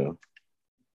 Yeah.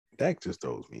 Dak just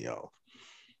throws me off.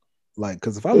 Like,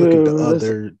 because if I look at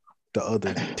the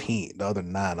other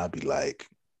 9, I'd be like,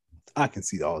 I can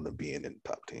see all of them being in the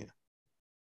top 10.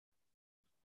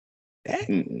 Dak?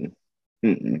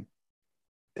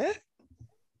 Dak?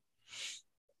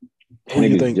 Who do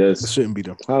you think just shouldn't be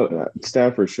there?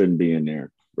 Stafford shouldn't be in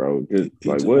there, bro. Just he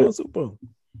like what?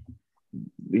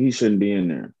 He shouldn't be in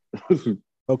there.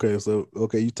 Okay,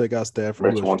 you take out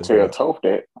Stafford. Rich won't tell Toph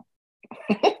that.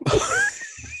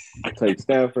 Take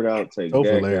Stafford out, take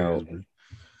Dak out. Bro.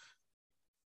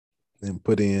 And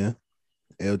put in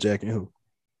L. Jack and who?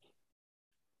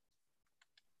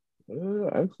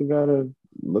 I actually gotta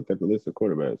look at the list of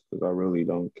quarterbacks because I really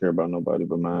don't care about nobody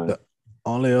but mine. The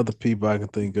only other people I can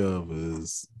think of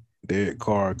is Derek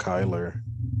Carr, Kyler.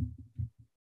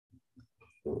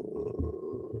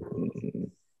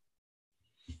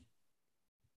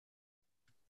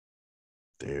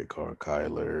 Derek Carr,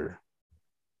 Kyler.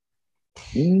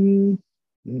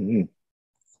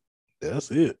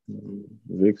 That's it.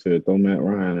 Vic said throw Matt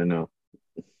Ryan in now.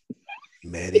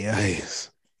 Matty Ice.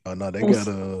 Oh no, they got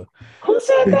who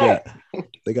said that?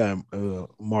 They got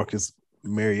Marcus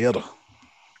Mariota.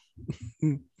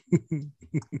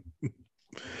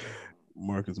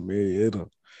 Marcus Mariota.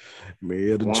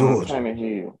 Georgia.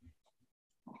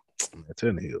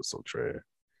 Tannehill's so trash.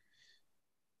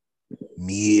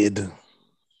 Mid.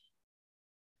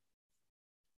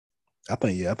 I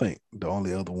think the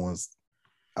only other ones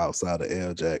outside of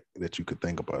L. Jack that you could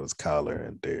think about is Kyler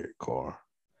and Derek Carr.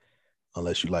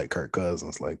 Unless you like Kirk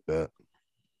Cousins like that.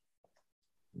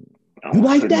 You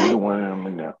like that? One of them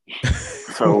in there.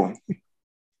 So,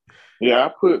 yeah,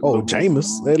 I put.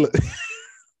 Jameis.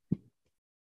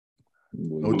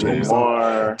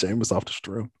 Lamar. Jameis off the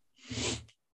string.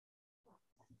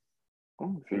 Let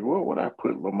me see, what would I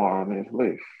put Lamar on this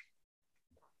list?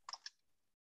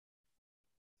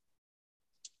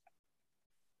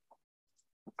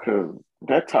 Because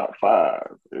that top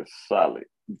 5 is solid,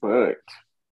 but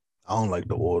I don't like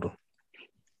the order.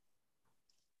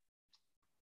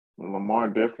 Lamar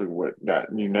definitely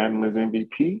got unanimous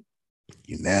MVP?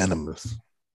 Unanimous.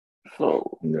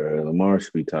 So yeah, Lamar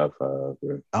should be top 5,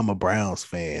 bro. I'm a Browns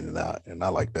fan and I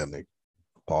like that nigga.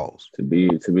 Pause. To be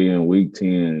in week 10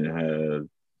 and have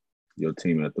your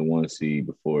team at the 1 seed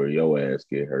before your ass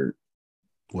get hurt.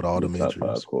 With all the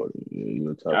injuries.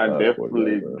 I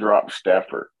definitely dropped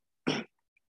Stafford.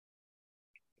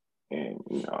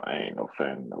 And I ain't no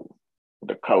fan of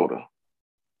Dakota.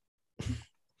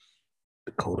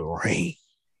 Dakota Rain.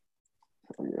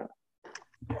 Yeah.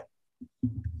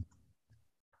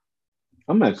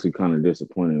 I'm actually kind of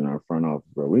disappointed in our front office,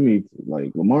 bro. We need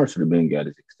Lamar should have got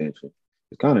his extension.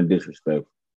 It's kind of disrespectful.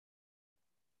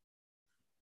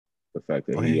 The fact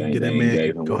that he ain't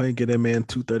gave him. Go ahead and get that man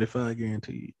 $235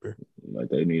 guaranteed, bro. Like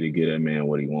they need to get that man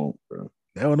what he wants, bro.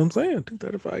 That's what I'm saying.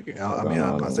 $235. I mean,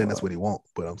 I'm not saying that's what he wants,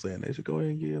 but I'm saying they should go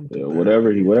ahead and give him. Yeah,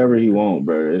 whatever he wants,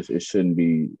 bro. It shouldn't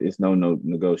be. It's no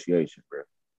negotiation, bro.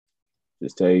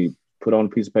 Just put on a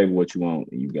piece of paper what you want,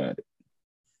 and you got it.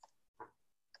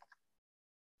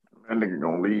 That nigga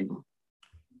gonna leave.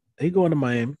 He going to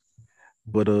Miami,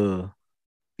 but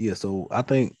yeah. So I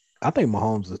think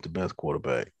Mahomes is the best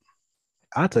quarterback.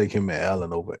 I take him and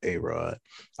Allen over A-Rod.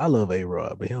 I love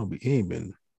A-Rod, but he ain't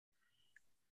been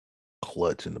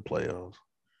clutch in the playoffs.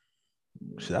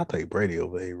 Shit, I take Brady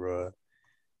over A-Rod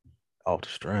off the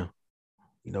strength.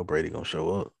 Brady gonna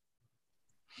show up.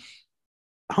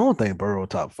 I don't think Burrow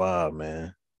top 5,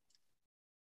 man.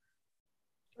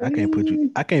 I can't put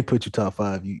you top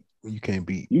 5. You can't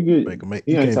beat You get Baker Mayfield.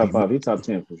 he You ain't can't top beat. 5. He top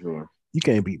 10 for sure. You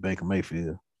can't beat Baker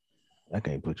Mayfield. I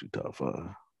can't put you top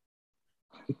 5.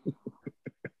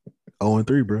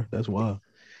 0-3, bro. That's why.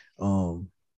 Well,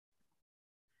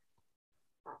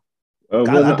 I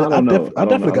don't know. I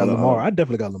definitely got don't Lamar. know. I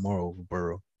definitely got Lamar over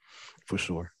Burrow for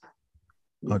sure.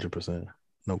 100%.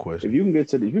 No question. If you can get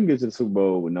to the Super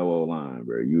Bowl with no O-line,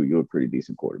 bro, you're a pretty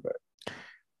decent quarterback.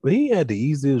 But he had the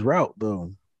easiest route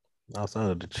though,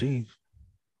 outside of the Chiefs.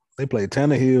 They played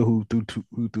Tannehill, who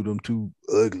threw them 2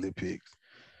 ugly picks.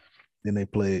 Then they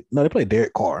played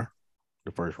Derek Carr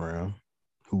the first round,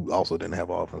 who also didn't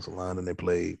have an offensive line. And they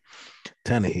played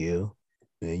Tannehill,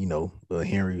 and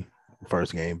Henry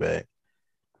first game back.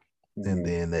 And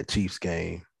then that Chiefs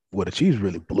game, well, the Chiefs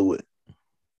really blew it.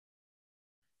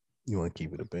 You want to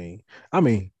keep it a bean. I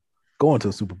mean, going to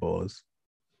the Super Bowl is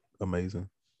amazing,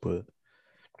 but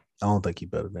I don't think he's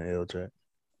better than L-Jack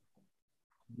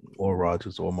or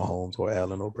Rodgers or Mahomes or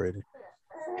Allen or Brady.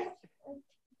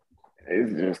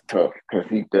 It's just tough because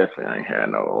he definitely ain't had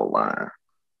no old line.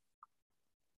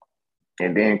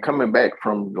 And then coming back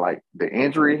from like the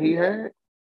injury he had.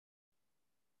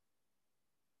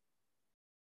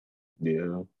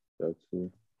 Yeah, that's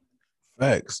true.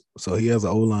 Facts. So he has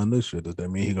an O-line this year. Does that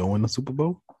mean he gonna win the Super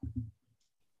Bowl?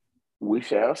 We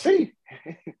shall see.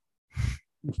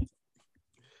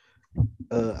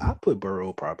 I put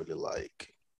Burrow probably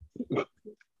like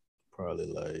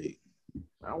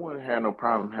I wouldn't have no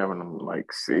problem having him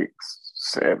like 6,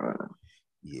 7.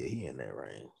 yeah, he in that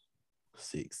range.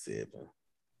 6, 7.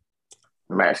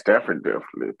 Matt Stafford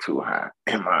definitely too high,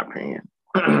 in my opinion.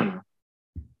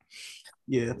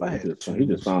 Yeah, if I had he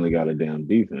just finally got a damn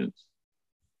defense.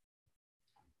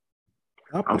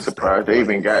 I'm surprised they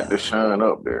even got Deshaun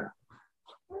up there.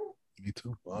 Me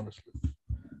too, honestly.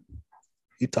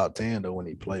 He top 10 though when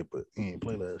he played, but he ain't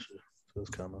play last year. So it's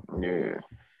kind of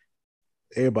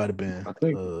everybody been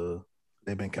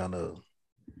they've been kind of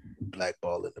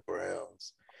blackballing the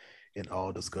Browns in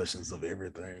all discussions of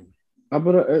everything.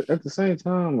 But at the same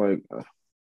time, like,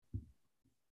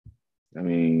 I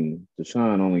mean,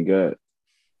 Deshaun only got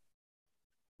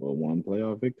one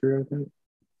playoff victory, I think.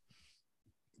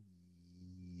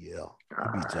 Yeah,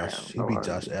 he beat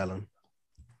Josh Allen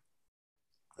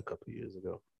a couple of years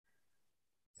ago,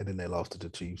 and then they lost to the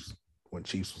Chiefs when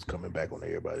Chiefs was coming back on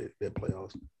everybody that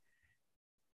playoffs.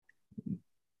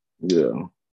 Yeah,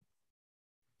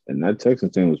 and that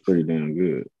Texans team was pretty damn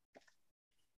good.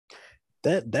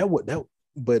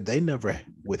 But they never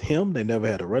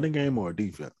had a running game or a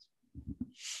defense.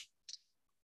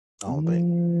 I don't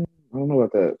think. I don't know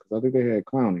about that because I think they had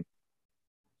Clowney.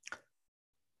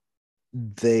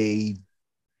 They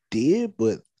did,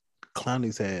 but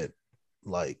Clowney's had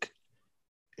like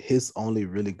his only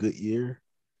really good year.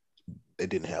 They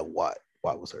didn't have Watt.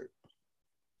 Watt was hurt.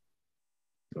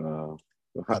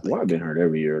 Watt been hurt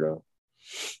every year though.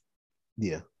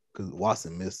 Yeah, because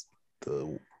Watson missed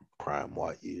the prime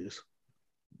Watt years.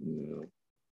 Yeah.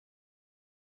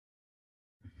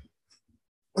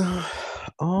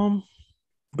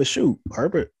 But shoot,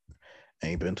 Herbert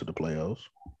ain't been to the playoffs.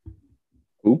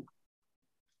 Who?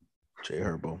 Jay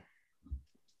Herbo.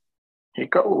 He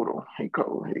cold. He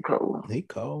cold,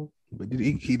 but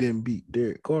he didn't beat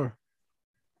Derek Carr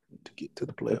to get to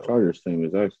the playoffs. That Chargers team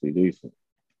is actually decent.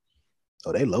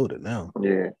 Oh, they loaded now.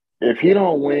 Yeah. If he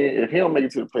don't make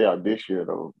it to the playoff this year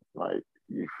though, like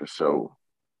you for sure,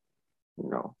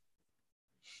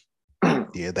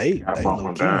 Yeah, they bump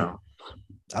him down.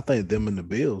 I think them and the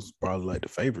Bills probably like the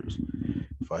favorites,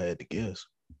 if I had to guess.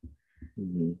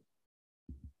 Mm-hmm.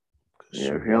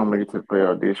 Yeah, if he don't make it to the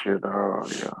playoff this year,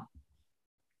 yeah.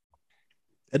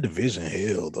 That division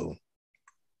hell though.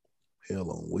 Hell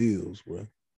on wheels, bro.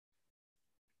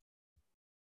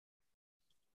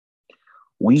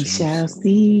 We shall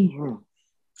see.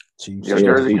 Chiefs. Your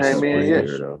jersey came in yet?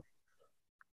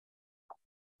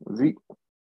 Zeke.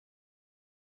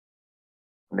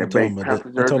 You talking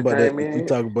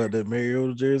about that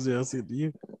Mariota jersey I sent to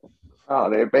you? Oh,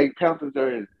 that Baked Panther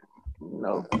jersey.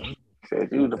 Said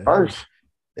you the first.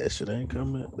 That shit ain't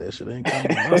coming. That shit ain't coming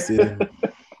to my city.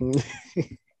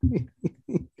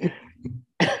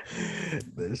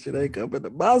 That shit ain't coming to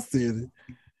my city.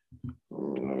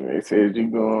 They said you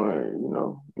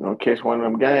gonna catch one of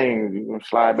them games. You gonna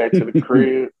slide back to the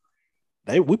crib.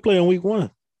 We playing week 1.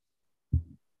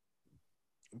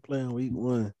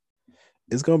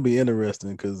 It's gonna be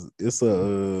interesting because it's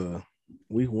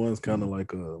week 1's kind of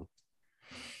like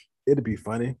it'll be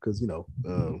funny because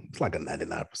it's like a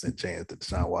 99% chance that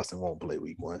Deshaun Watson won't play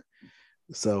week 1.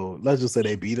 So let's just say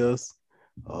they beat us.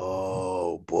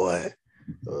 Oh boy,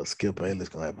 Skip Bayless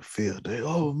gonna have a field day.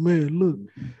 Oh man, look,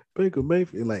 Baker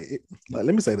Mayfield, like let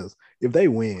me say this: if they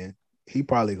win, he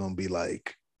probably gonna be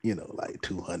like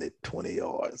 220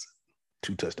 yards,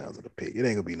 2 touchdowns and a pick. It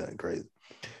ain't gonna be nothing crazy.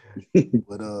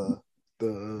 But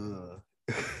the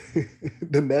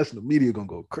the national media gonna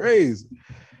go crazy.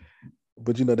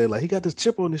 But they're like, he got this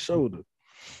chip on his shoulder.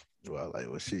 Well, like,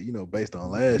 well, shit, based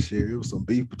on last year, it was some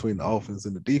beef between the offense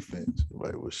and the defense.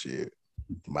 Like, well, shit,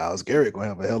 Myles Garrett gonna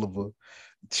have a hell of a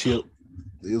chip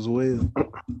as well.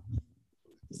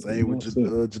 Same with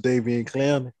Jadeveon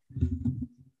Clowney.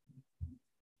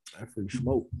 That free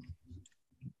smoke.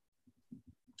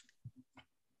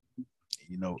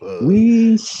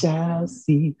 We shall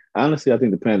see. Honestly, I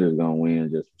think the Panthers are gonna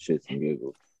win just for shits and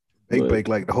giggles. Bake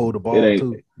like to hold the ball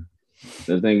too.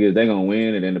 The thing is, they're gonna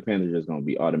win, and then the Panthers are just gonna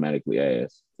be automatically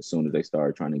ass as soon as they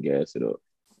start trying to gas it up.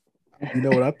 You know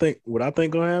what I think? What I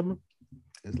think gonna happen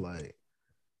is like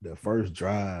the first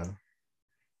drive,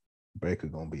 Baker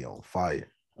gonna be on fire.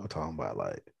 I'm talking about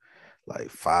like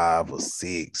 5 or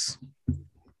 6,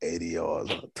 80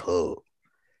 yards on a tub.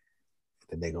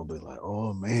 Then they're gonna be like,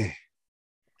 oh man,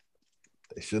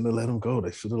 they shouldn't have let him go.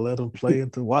 They should have let him play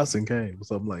until Watson came or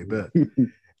something like that.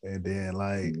 And then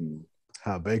like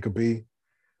how Baker be,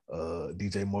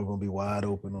 DJ Moore gonna be wide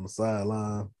open on the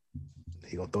sideline.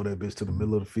 He gonna throw that bitch to the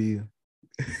middle of the field.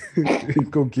 He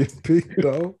gonna get picked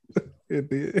off. And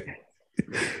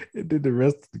then the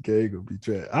rest of the game gonna be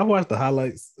trash. I watched the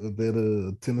highlights of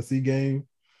that Tennessee game.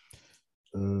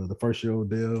 The first year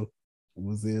Odell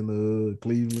was in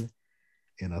Cleveland,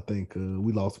 and I think we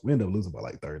ended up losing by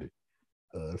like 30.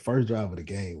 The first drive of the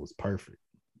game was perfect.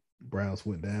 Browns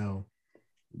went down,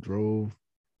 drove,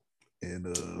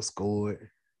 and scored,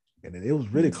 and then it was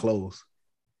really close.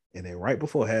 And then right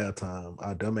before halftime,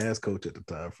 our dumbass coach at the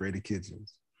time, Freddie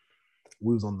Kitchens,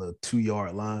 we was on the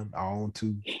 2-yard line, our own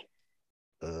 2,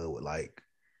 with like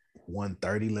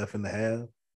 1:30 left in the half.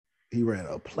 He ran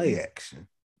a play action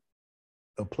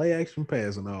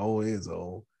pass in our own end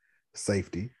zone,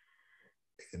 safety.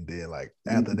 And then like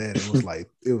after that,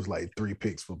 it was like 3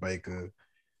 picks for Baker.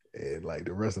 And like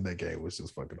the rest of that game was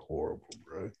just fucking horrible,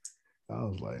 bro. I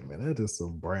was like, man, that is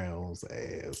some Browns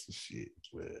ass shit,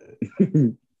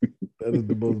 man. That is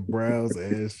the most Browns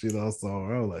ass shit I saw.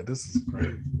 I was like, this is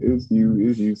crazy. It's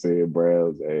you saying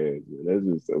Browns ass. Man. That's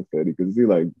just so funny because see,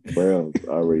 like Browns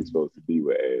already supposed to be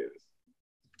with ass.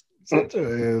 Shut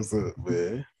your ass up,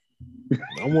 man.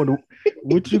 I wonder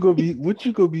what you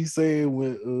gonna be saying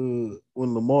when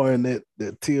Lamar in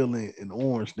that teal and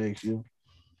orange next year,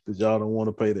 because y'all don't want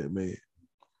to pay that man.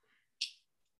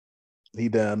 He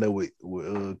down there with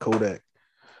Kodak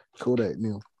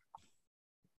now.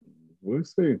 We'll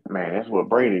see. Man, that's what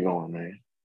Brady going, man.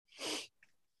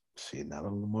 Shit, now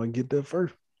Lamar get that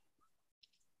first.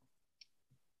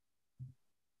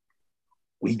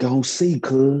 We gonna see,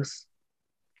 cuz.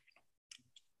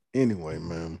 Anyway,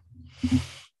 man.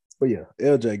 But yeah,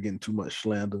 LJ getting too much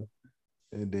slander.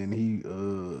 And then he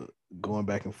going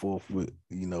back and forth with,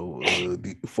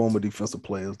 the former defensive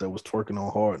players that was twerking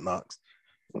on Hard Knocks.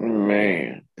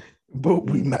 Man. But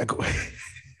we not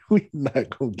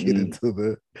gonna get into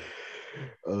the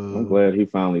I'm glad he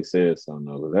finally said something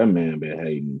though. That man been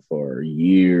hating for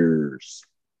years.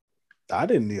 I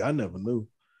never knew.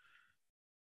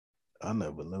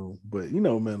 But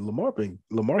man,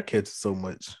 Lamar catches so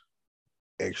much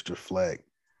extra flack.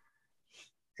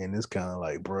 And it's kind of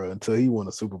like, bro, until he won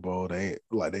a Super Bowl, they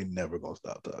never gonna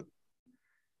stop talking.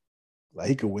 Like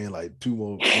he could win like 2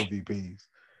 more MVPs,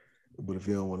 but if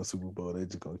he don't win a Super Bowl, they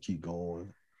just gonna keep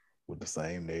going with the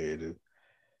same narrative.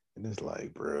 And it's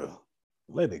like, bro,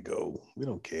 let it go. We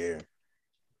don't care.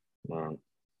 Wow.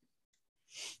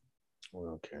 We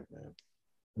don't care, man.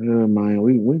 Yeah, man,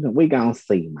 we gonna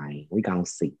see, man. We gonna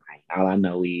see, man. All I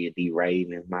know is the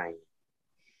Ravens, man.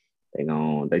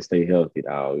 They stay healthy,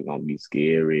 dog. It's gonna be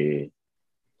scary.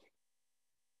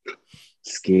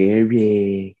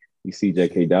 Scary. You see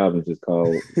J.K. Dobbins just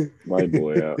called white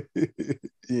boy out.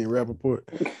 He in Rappaport.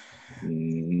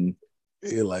 Mm-hmm.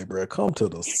 Yeah, like, bro, come to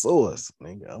the source,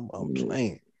 nigga. I'm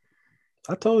playing.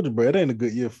 I told you, bro, it ain't a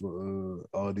good year for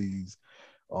all these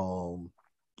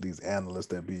analysts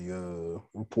that be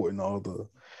reporting all the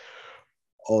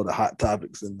hot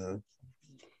topics and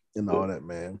all that,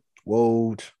 man.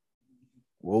 Woj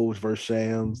versus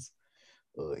Shams,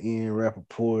 Ian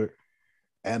Rappaport,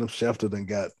 Adam Schefter done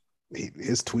got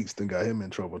his tweets done got him in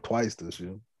trouble twice this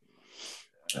year.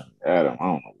 Adam, I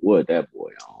don't know what that boy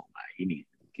on, man. He needs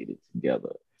to get it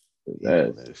together.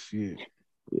 That shit.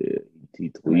 Yeah, he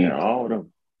tweets. Man, all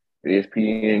them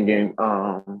ESPN getting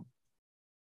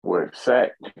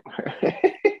sacked.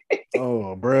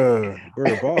 Oh, bro,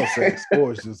 ball sack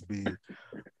sports just be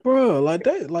bro. Like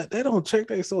they don't check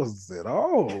their sources at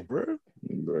all, bro.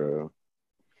 Bro.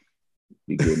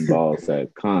 You getting ball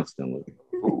sacked constantly.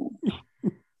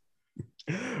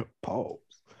 Pause.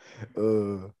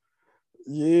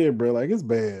 Yeah, bro. Like it's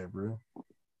bad, bro.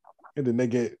 And then they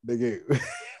gave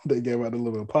out a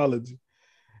little apology.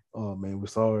 Oh man, we're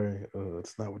sorry.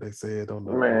 It's not what they said on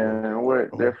the Man,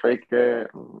 what that fake ass.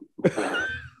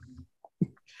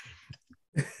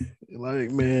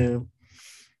 Like, man,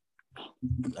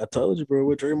 I told you, bro.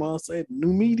 What Draymond said, the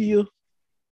new media.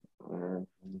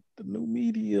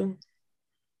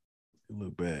 It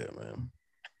look bad, man.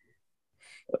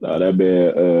 No,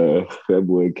 that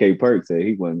boy K Perk said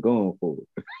he wasn't going for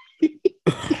it.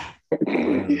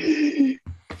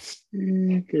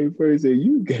 K Perk said,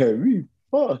 "You got me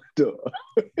fucked up."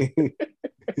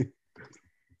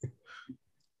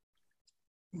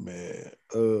 Man,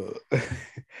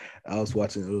 I was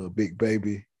watching Big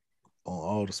Baby on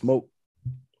All the Smoke.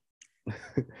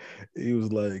 he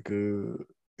was like, you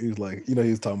know, he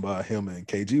was talking about him and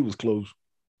KG was close.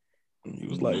 He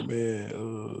was like,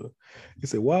 man, he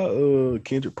said, why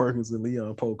Kendrick Perkins and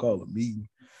Leon Poe call a meeting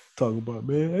talking about,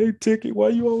 man, hey Ticket, why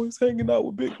you always hanging out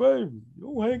with Big Baby? You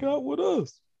don't hang out with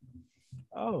us.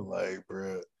 I was like,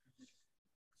 bro.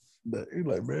 He's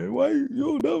like, man, why you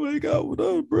don't never hang out with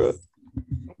us, bro?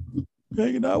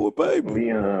 Hanging out with Baby.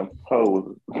 Leon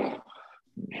Poe,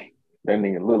 that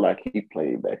nigga look like he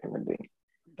played back in the day.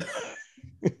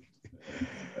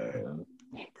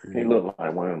 He looked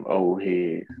like one of them old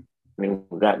heads. And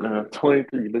he got down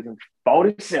 23 looking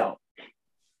 47.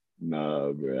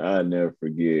 Nah, bro. I'll never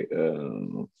forget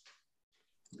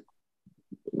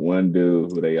one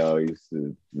dude who they always used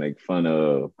to make fun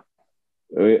of.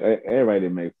 Everybody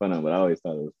didn't make fun of, but I always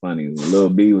thought it was funny. When Lil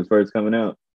B was first coming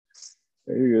out,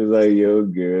 he was like, yo,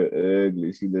 girl,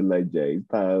 ugly. She looked like Jay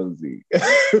Palsy.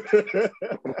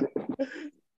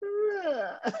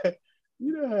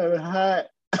 You know how hot.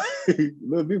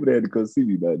 Little people had to come see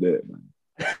me about that, man.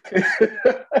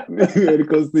 You had to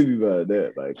come see me about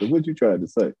that, like, cause what you trying to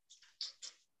say?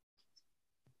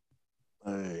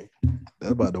 Hey,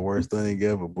 that's about the worst thing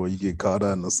ever, boy. You get caught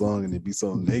out in a song and it be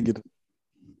something negative,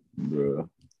 bro.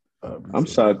 I'm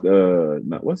shocked.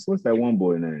 What's that one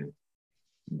boy name?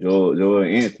 Joel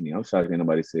Anthony. I'm shocked ain't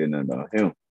nobody said nothing about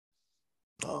him.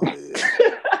 Oh yeah.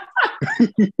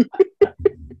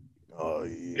 Oh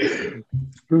yeah.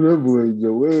 That boy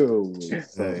Joel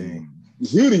was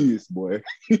hideous, boy.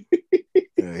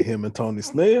 Him and Tony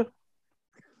Snell.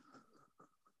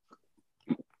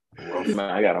 Man,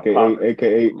 I got a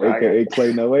AKA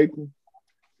Clay No Aiken.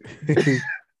 I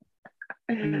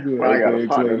got a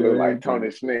partner look like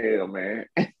Tony Snell, man.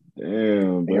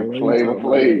 Damn, bro.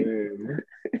 Play.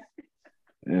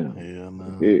 Damn. Yeah,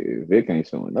 no. Vic ain't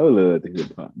showing no love to his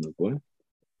partner, boy.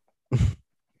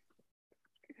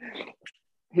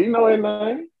 He know his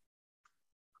name.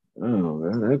 Oh,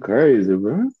 man, that's crazy,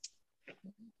 bro.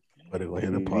 But they gonna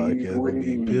hear the podcast gonna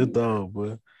be pissed off,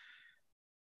 boy.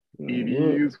 It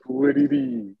is what it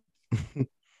is.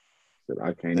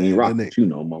 I can't even rock with you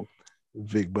no more.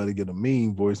 Vic better get a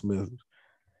mean voice message.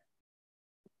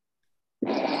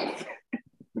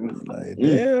 Like,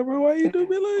 damn, bro, why you do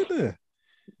me like that?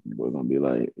 Boy gonna be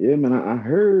like, yeah, man, I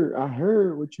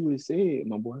heard what you had said,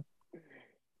 my boy.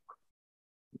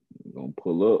 You're gonna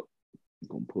pull up,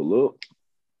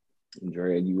 and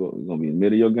drag you up. You're gonna be in the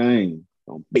middle of your game.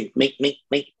 Gonna make.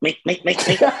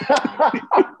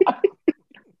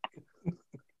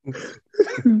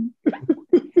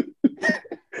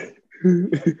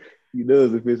 You know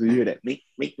it's official. You hear that? Make.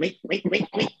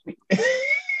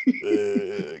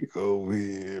 Go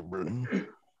ahead, bro.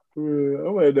 Bro, I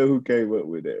want to know who came up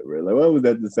with that, bro. Like, why was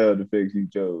that the sound effects you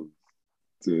chose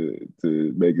to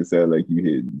make it sound like you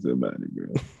hitting somebody, bro?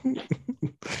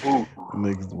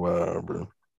 Niggas wild, bro.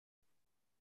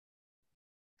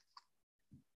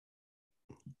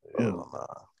 Hell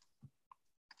nah.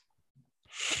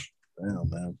 Damn,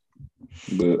 man.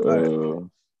 But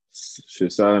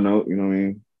shit, side note, you know what I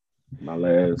mean? My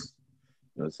last,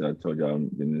 I told y'all I'm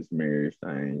in this marriage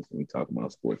thing. So we talk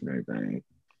about sports and everything.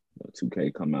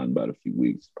 2K come out in about a few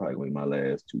weeks. Probably gonna be my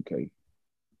last 2K.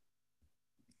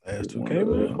 Last 2K,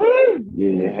 man?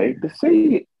 Yeah, hate to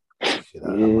see it. Shit, I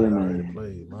might already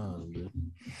played mine, dude.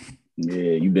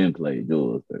 Yeah, you been playing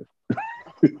yours, man.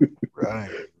 Right.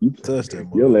 You touched that.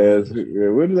 Your last,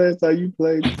 when the last time you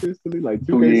played officially? Like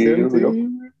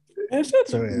 2K17? Man,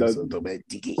 shut your ass up, though, man.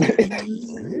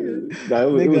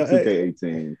 No, it was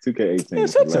 2K18. 2K18. Man,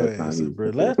 shut your ass up, bro.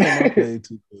 Last time I played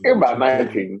 2K. It's about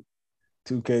 19.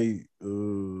 2K.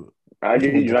 I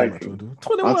give you 19. I'm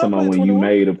talking about when you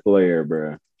made a player,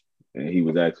 bro. And he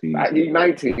was actually I need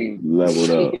 19. leveled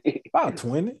up. About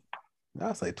 20.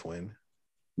 I'll say 20.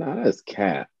 Nah, that's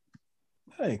cap.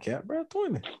 That ain't cap, bro.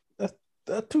 20.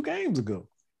 That's 2 games ago.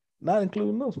 Not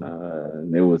including this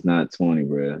one. It was not 20,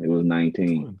 bro. It was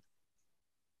 19.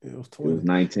 It was It 20. was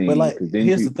 19. But like,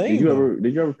 here's the thing.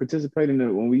 Did you ever participate in it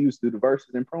when we used to do the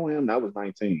verses in Pro-Am? That was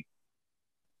 19.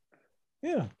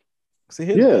 Yeah. See,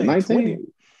 here's the thing.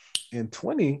 19.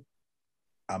 20,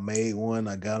 I made one.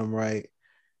 I got them right.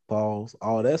 Balls,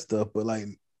 all that stuff. But like,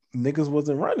 niggas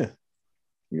wasn't running.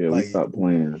 Yeah, like, we stopped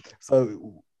playing.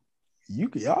 So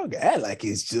y'all can act like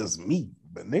it's just me,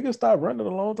 but niggas stopped running a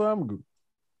long time ago.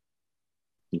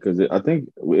 Because I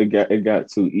think it got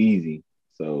too easy.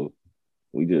 So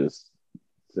we just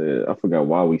said, I forgot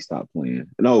why we stopped playing.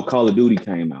 No, Call of Duty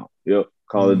came out. Yep,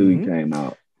 Call of Duty came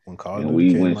out. When Call of and Duty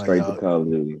we came went out, straight to Call of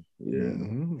Duty. Yeah.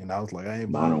 And I was like, I ain't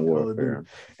Modern buying Call of Warfare. Duty.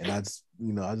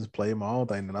 And I just played my own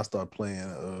thing. Then I started playing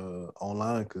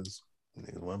online because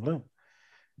niggas wasn't playing.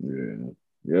 Yeah.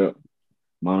 Yep.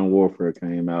 Modern Warfare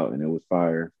came out and it was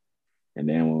fire. And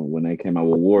then when they came out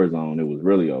with Warzone, it was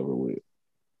really over with.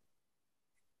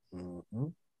 Mm-hmm.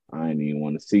 I didn't even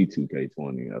want to see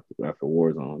 2K20 after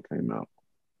Warzone came out.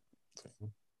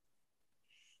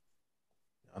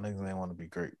 Y'all niggas ain't want to be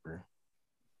great, bro.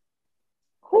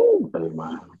 Cool, baby.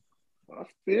 I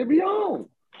still be on.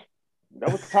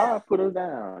 That was Ty put us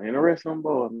down. And the rest of them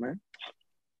boys, man.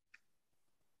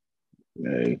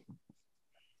 Hey,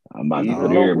 I'm about to Even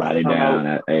put everybody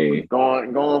down. Hey,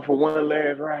 going for one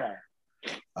last ride.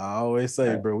 I always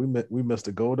say, bro, we missed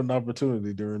a golden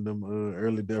opportunity during them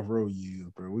early Death Row years,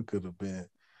 bro. We could have been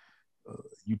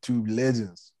YouTube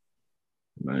legends,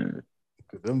 man.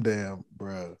 Cause them damn,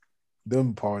 bro,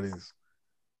 them parties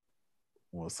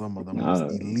were some of the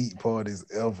most elite parties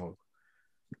ever.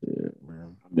 Yeah,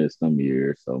 man. I missed them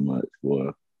years so much,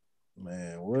 boy.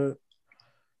 Man, what?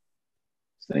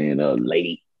 Staying up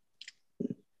late.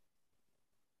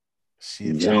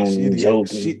 Shitty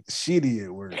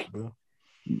at work, bro.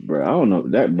 Bro, I don't know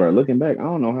that, bro. Looking back, I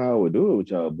don't know how I would do it with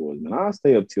y'all boys, man. I'll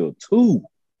stay up till 2.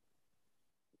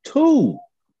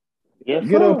 Yes,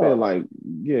 get up at like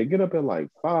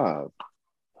 5.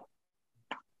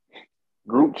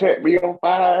 Group chat be on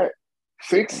 5,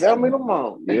 6, 7 in the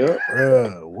morning.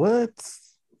 Yeah. What?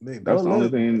 That's the only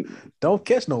thing. Don't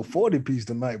catch no 40 piece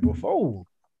the night before.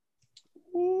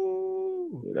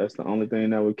 Yeah, that's the only thing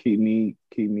that would keep me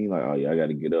like, oh yeah, I got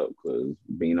to get up because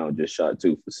Bino just shot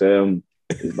 2 for 7.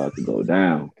 It's about to go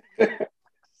down.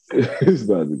 It's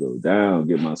about to go down.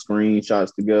 Get my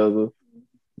screenshots together.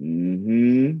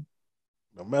 Don't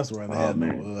mess around and have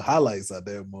no highlights out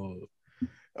there, mug.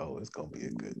 Oh, it's gonna be a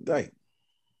good day.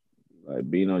 Like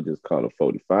Bino just caught a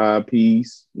 45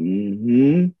 piece.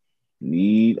 Need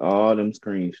all them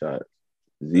screenshots.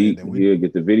 Zeke, he'll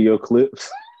get the video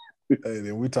clips. Hey,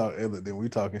 then we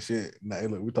talking shit. Now,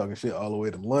 look, we talking shit all the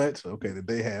way to lunch. Okay, the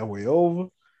day halfway over.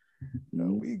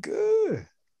 No, we good.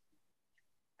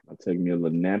 I'll take me a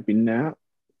little nappy nap.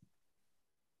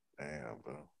 Damn,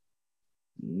 bro.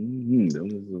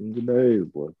 Them good days,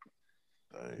 boy.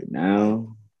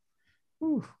 Now,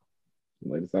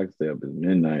 latest I can stay up is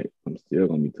midnight. I'm still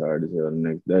gonna be tired as hell the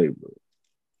next day, but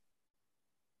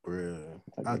bruh,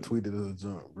 I tweeted a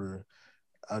jump, bruh.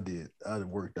 I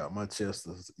worked out my chest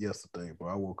yesterday, but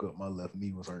I woke up, my left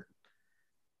knee was hurting.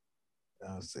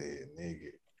 I said,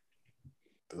 nigga,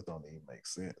 this don't even make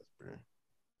sense, bro.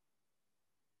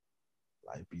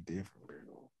 Life be different, bro.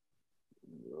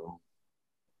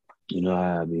 You know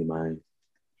how I be, man.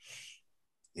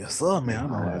 Yes, sir, man. I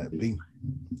know how it be.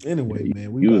 Anyway, yeah,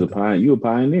 man, you a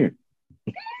pioneer.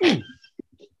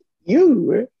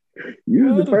 You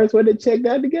was the first one that checked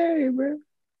out the game, bro.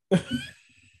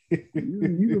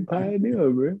 you a pioneer,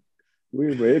 bro.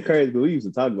 It's crazy, but we used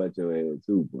to talk about your ass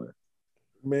too, boy.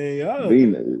 Man,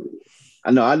 Bino,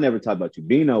 I know I never talked about you.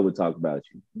 Bino would talk about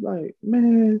you. Like,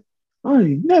 man, I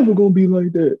ain't never gonna be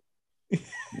like that. I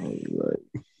was like,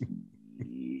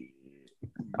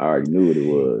 I already knew what it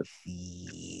was.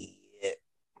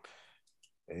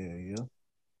 Yeah.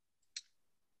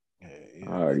 I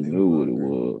already knew what it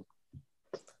was.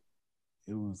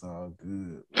 It was all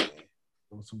good, man. It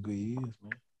was some good years,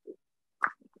 man.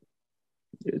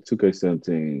 Yeah,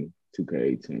 2K17,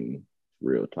 2K18,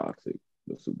 real toxic,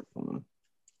 but super fun.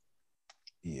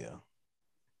 Yeah.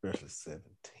 Especially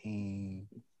 17.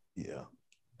 Yeah.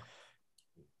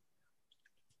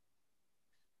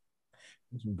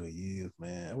 Some good years,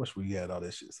 man. I wish we had all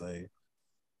that shit saved.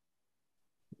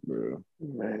 Bro,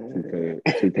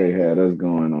 2K had us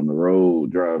going on the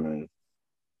road driving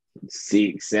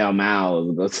 6-7 miles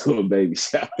to go to a baby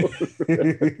shower. But that's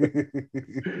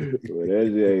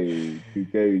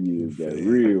 2K years got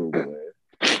real, boy.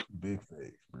 Big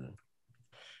face, bro.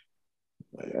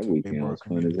 That They weekend brought was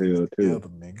fun as communities hell too. together,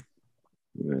 nigga.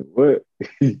 Man, what?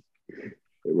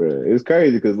 Bruh, it's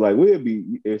crazy because like we'd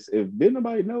be if didn't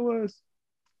nobody know us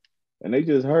and they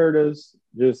just heard us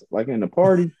just like in the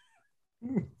party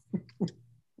and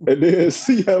then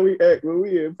see how we act when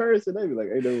we in person, they be like,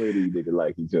 ain't no way these niggas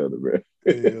like each other, bro.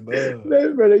 Yeah, nah.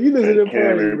 Brother, you listen to the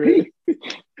party, Kevin bro. P.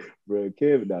 Bro,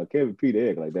 Kevin P, they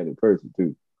act like that in person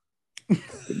too.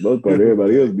 For the most part,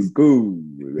 everybody else be cool.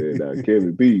 Man, now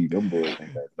Kevin P, them boys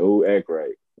ain't got no act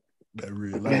right. That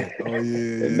real life. Oh yeah,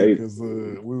 And yeah. they, Because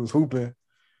we was hooping.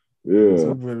 We was yeah.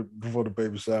 hooping before the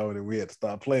baby shower, and we had to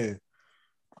stop playing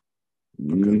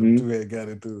because them Mm-hmm. two had got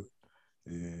into it.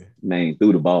 Yeah. Man,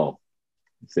 threw the ball.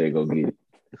 Said go get it.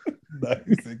 Nah,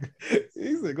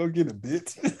 he said, "Go get it,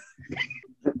 bitch."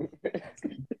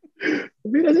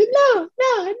 Because no,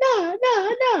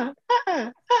 no,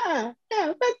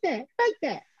 fuck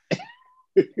that.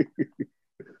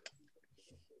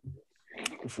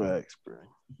 Facts, bro.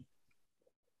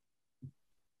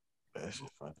 That shit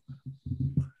funny.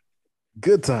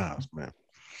 Good times, man.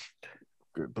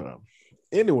 Good time.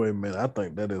 Anyway, man, I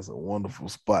think that is a wonderful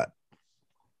spot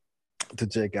to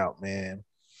check out, man.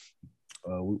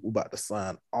 We're about to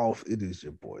sign off. It is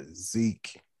your boy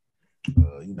Zeke.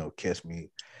 Catch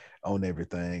me on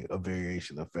everything, a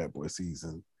variation of Fat Boy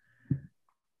Season.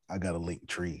 I got a link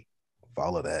tree.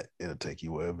 Follow that. It'll take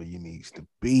you wherever you need to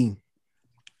be.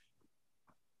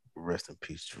 Rest in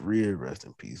peace, Jareer. Rest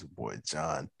in peace, boy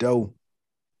John Doe.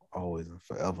 Always and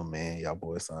forever, man. Y'all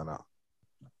boys sign out.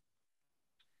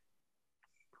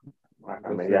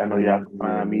 I mean, y'all know y'all can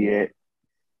find me at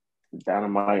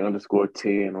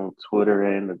Dynamite_10 on Twitter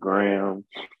and the gram.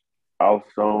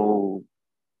 Also,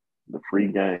 the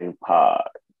Free Game Pod.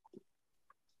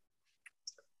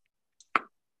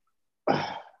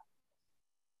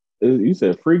 You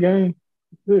said free game?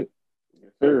 Yes,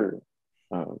 sir.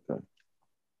 Oh, okay.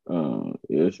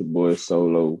 Yeah, it's your boy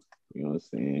Solo. You know what I'm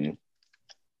saying?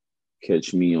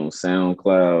 Catch me on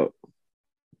SoundCloud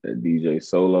at DJ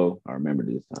Solo. I remember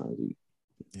this time.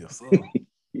 Yes, sir.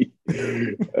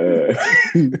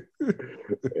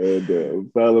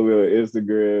 And follow me on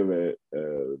Instagram at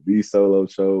The Solo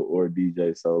Show or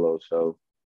DJ Solo Show.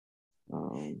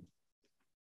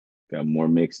 Got more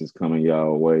mixes coming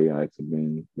y'all way. I actually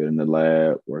been in the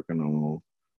lab working on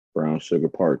Brown Sugar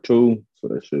Part 2, so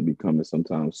that should be coming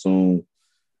sometime soon.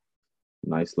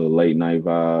 Nice little late night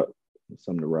vibe,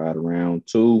 something to ride around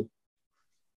too.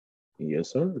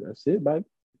 Yes, sir. That's it, baby.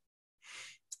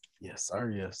 Yes,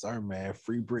 sir, man.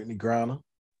 Free Brittany Griner.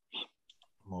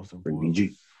 Most important.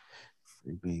 BG.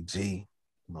 Free BG.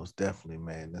 Most definitely,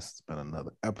 man. This has been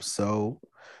another episode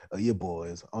of your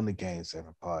boys on the Game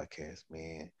 7 podcast,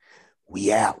 man.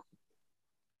 We out.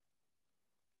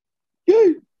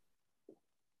 Yay.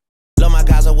 Love my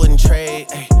guys, I wouldn't trade.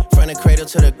 Ay, from the cradle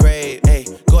to the grave. Ay,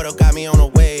 Gordo got me on a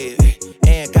wave. Ay,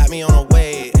 and got me on a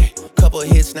wave. Ay, couple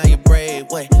hits, now you brave.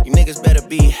 Wait, you niggas better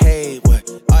behave. What?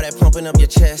 All that pumping up your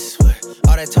chest. What?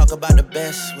 All that talk about the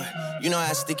best. What? You know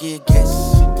how sticky it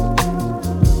gets.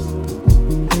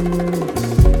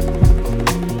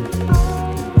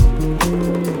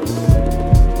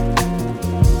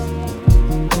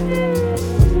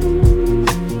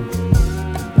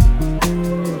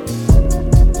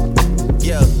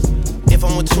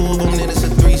 Two of them, then it's a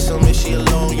threesome. If she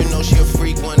alone, you know she a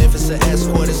freak one. If it's an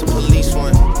escort, it's a police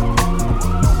one.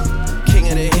 King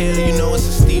of the hill, you know it's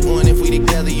a steep one. If we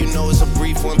together, you know it's a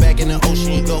brief one. Back in the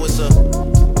ocean, you go, it's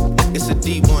a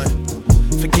deep one.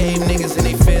 Forgave niggas and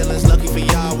they feelings. Lucky for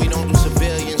y'all, we don't do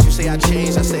civilians. You say I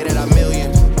changed, I say that I million.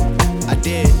 I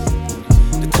did.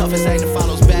 The toughest act that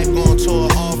follows back on tour.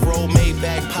 Off-road,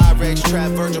 Maybach, Pyrex, Trap,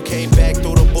 Virgil came back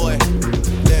through the boy.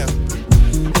 Damn.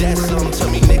 That's something to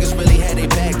me. Niggas really had their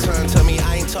back turned to me.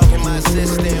 I ain't talking my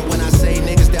assistant when I say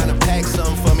niggas down to pack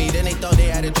something for me. Then they thought they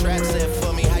had a trap set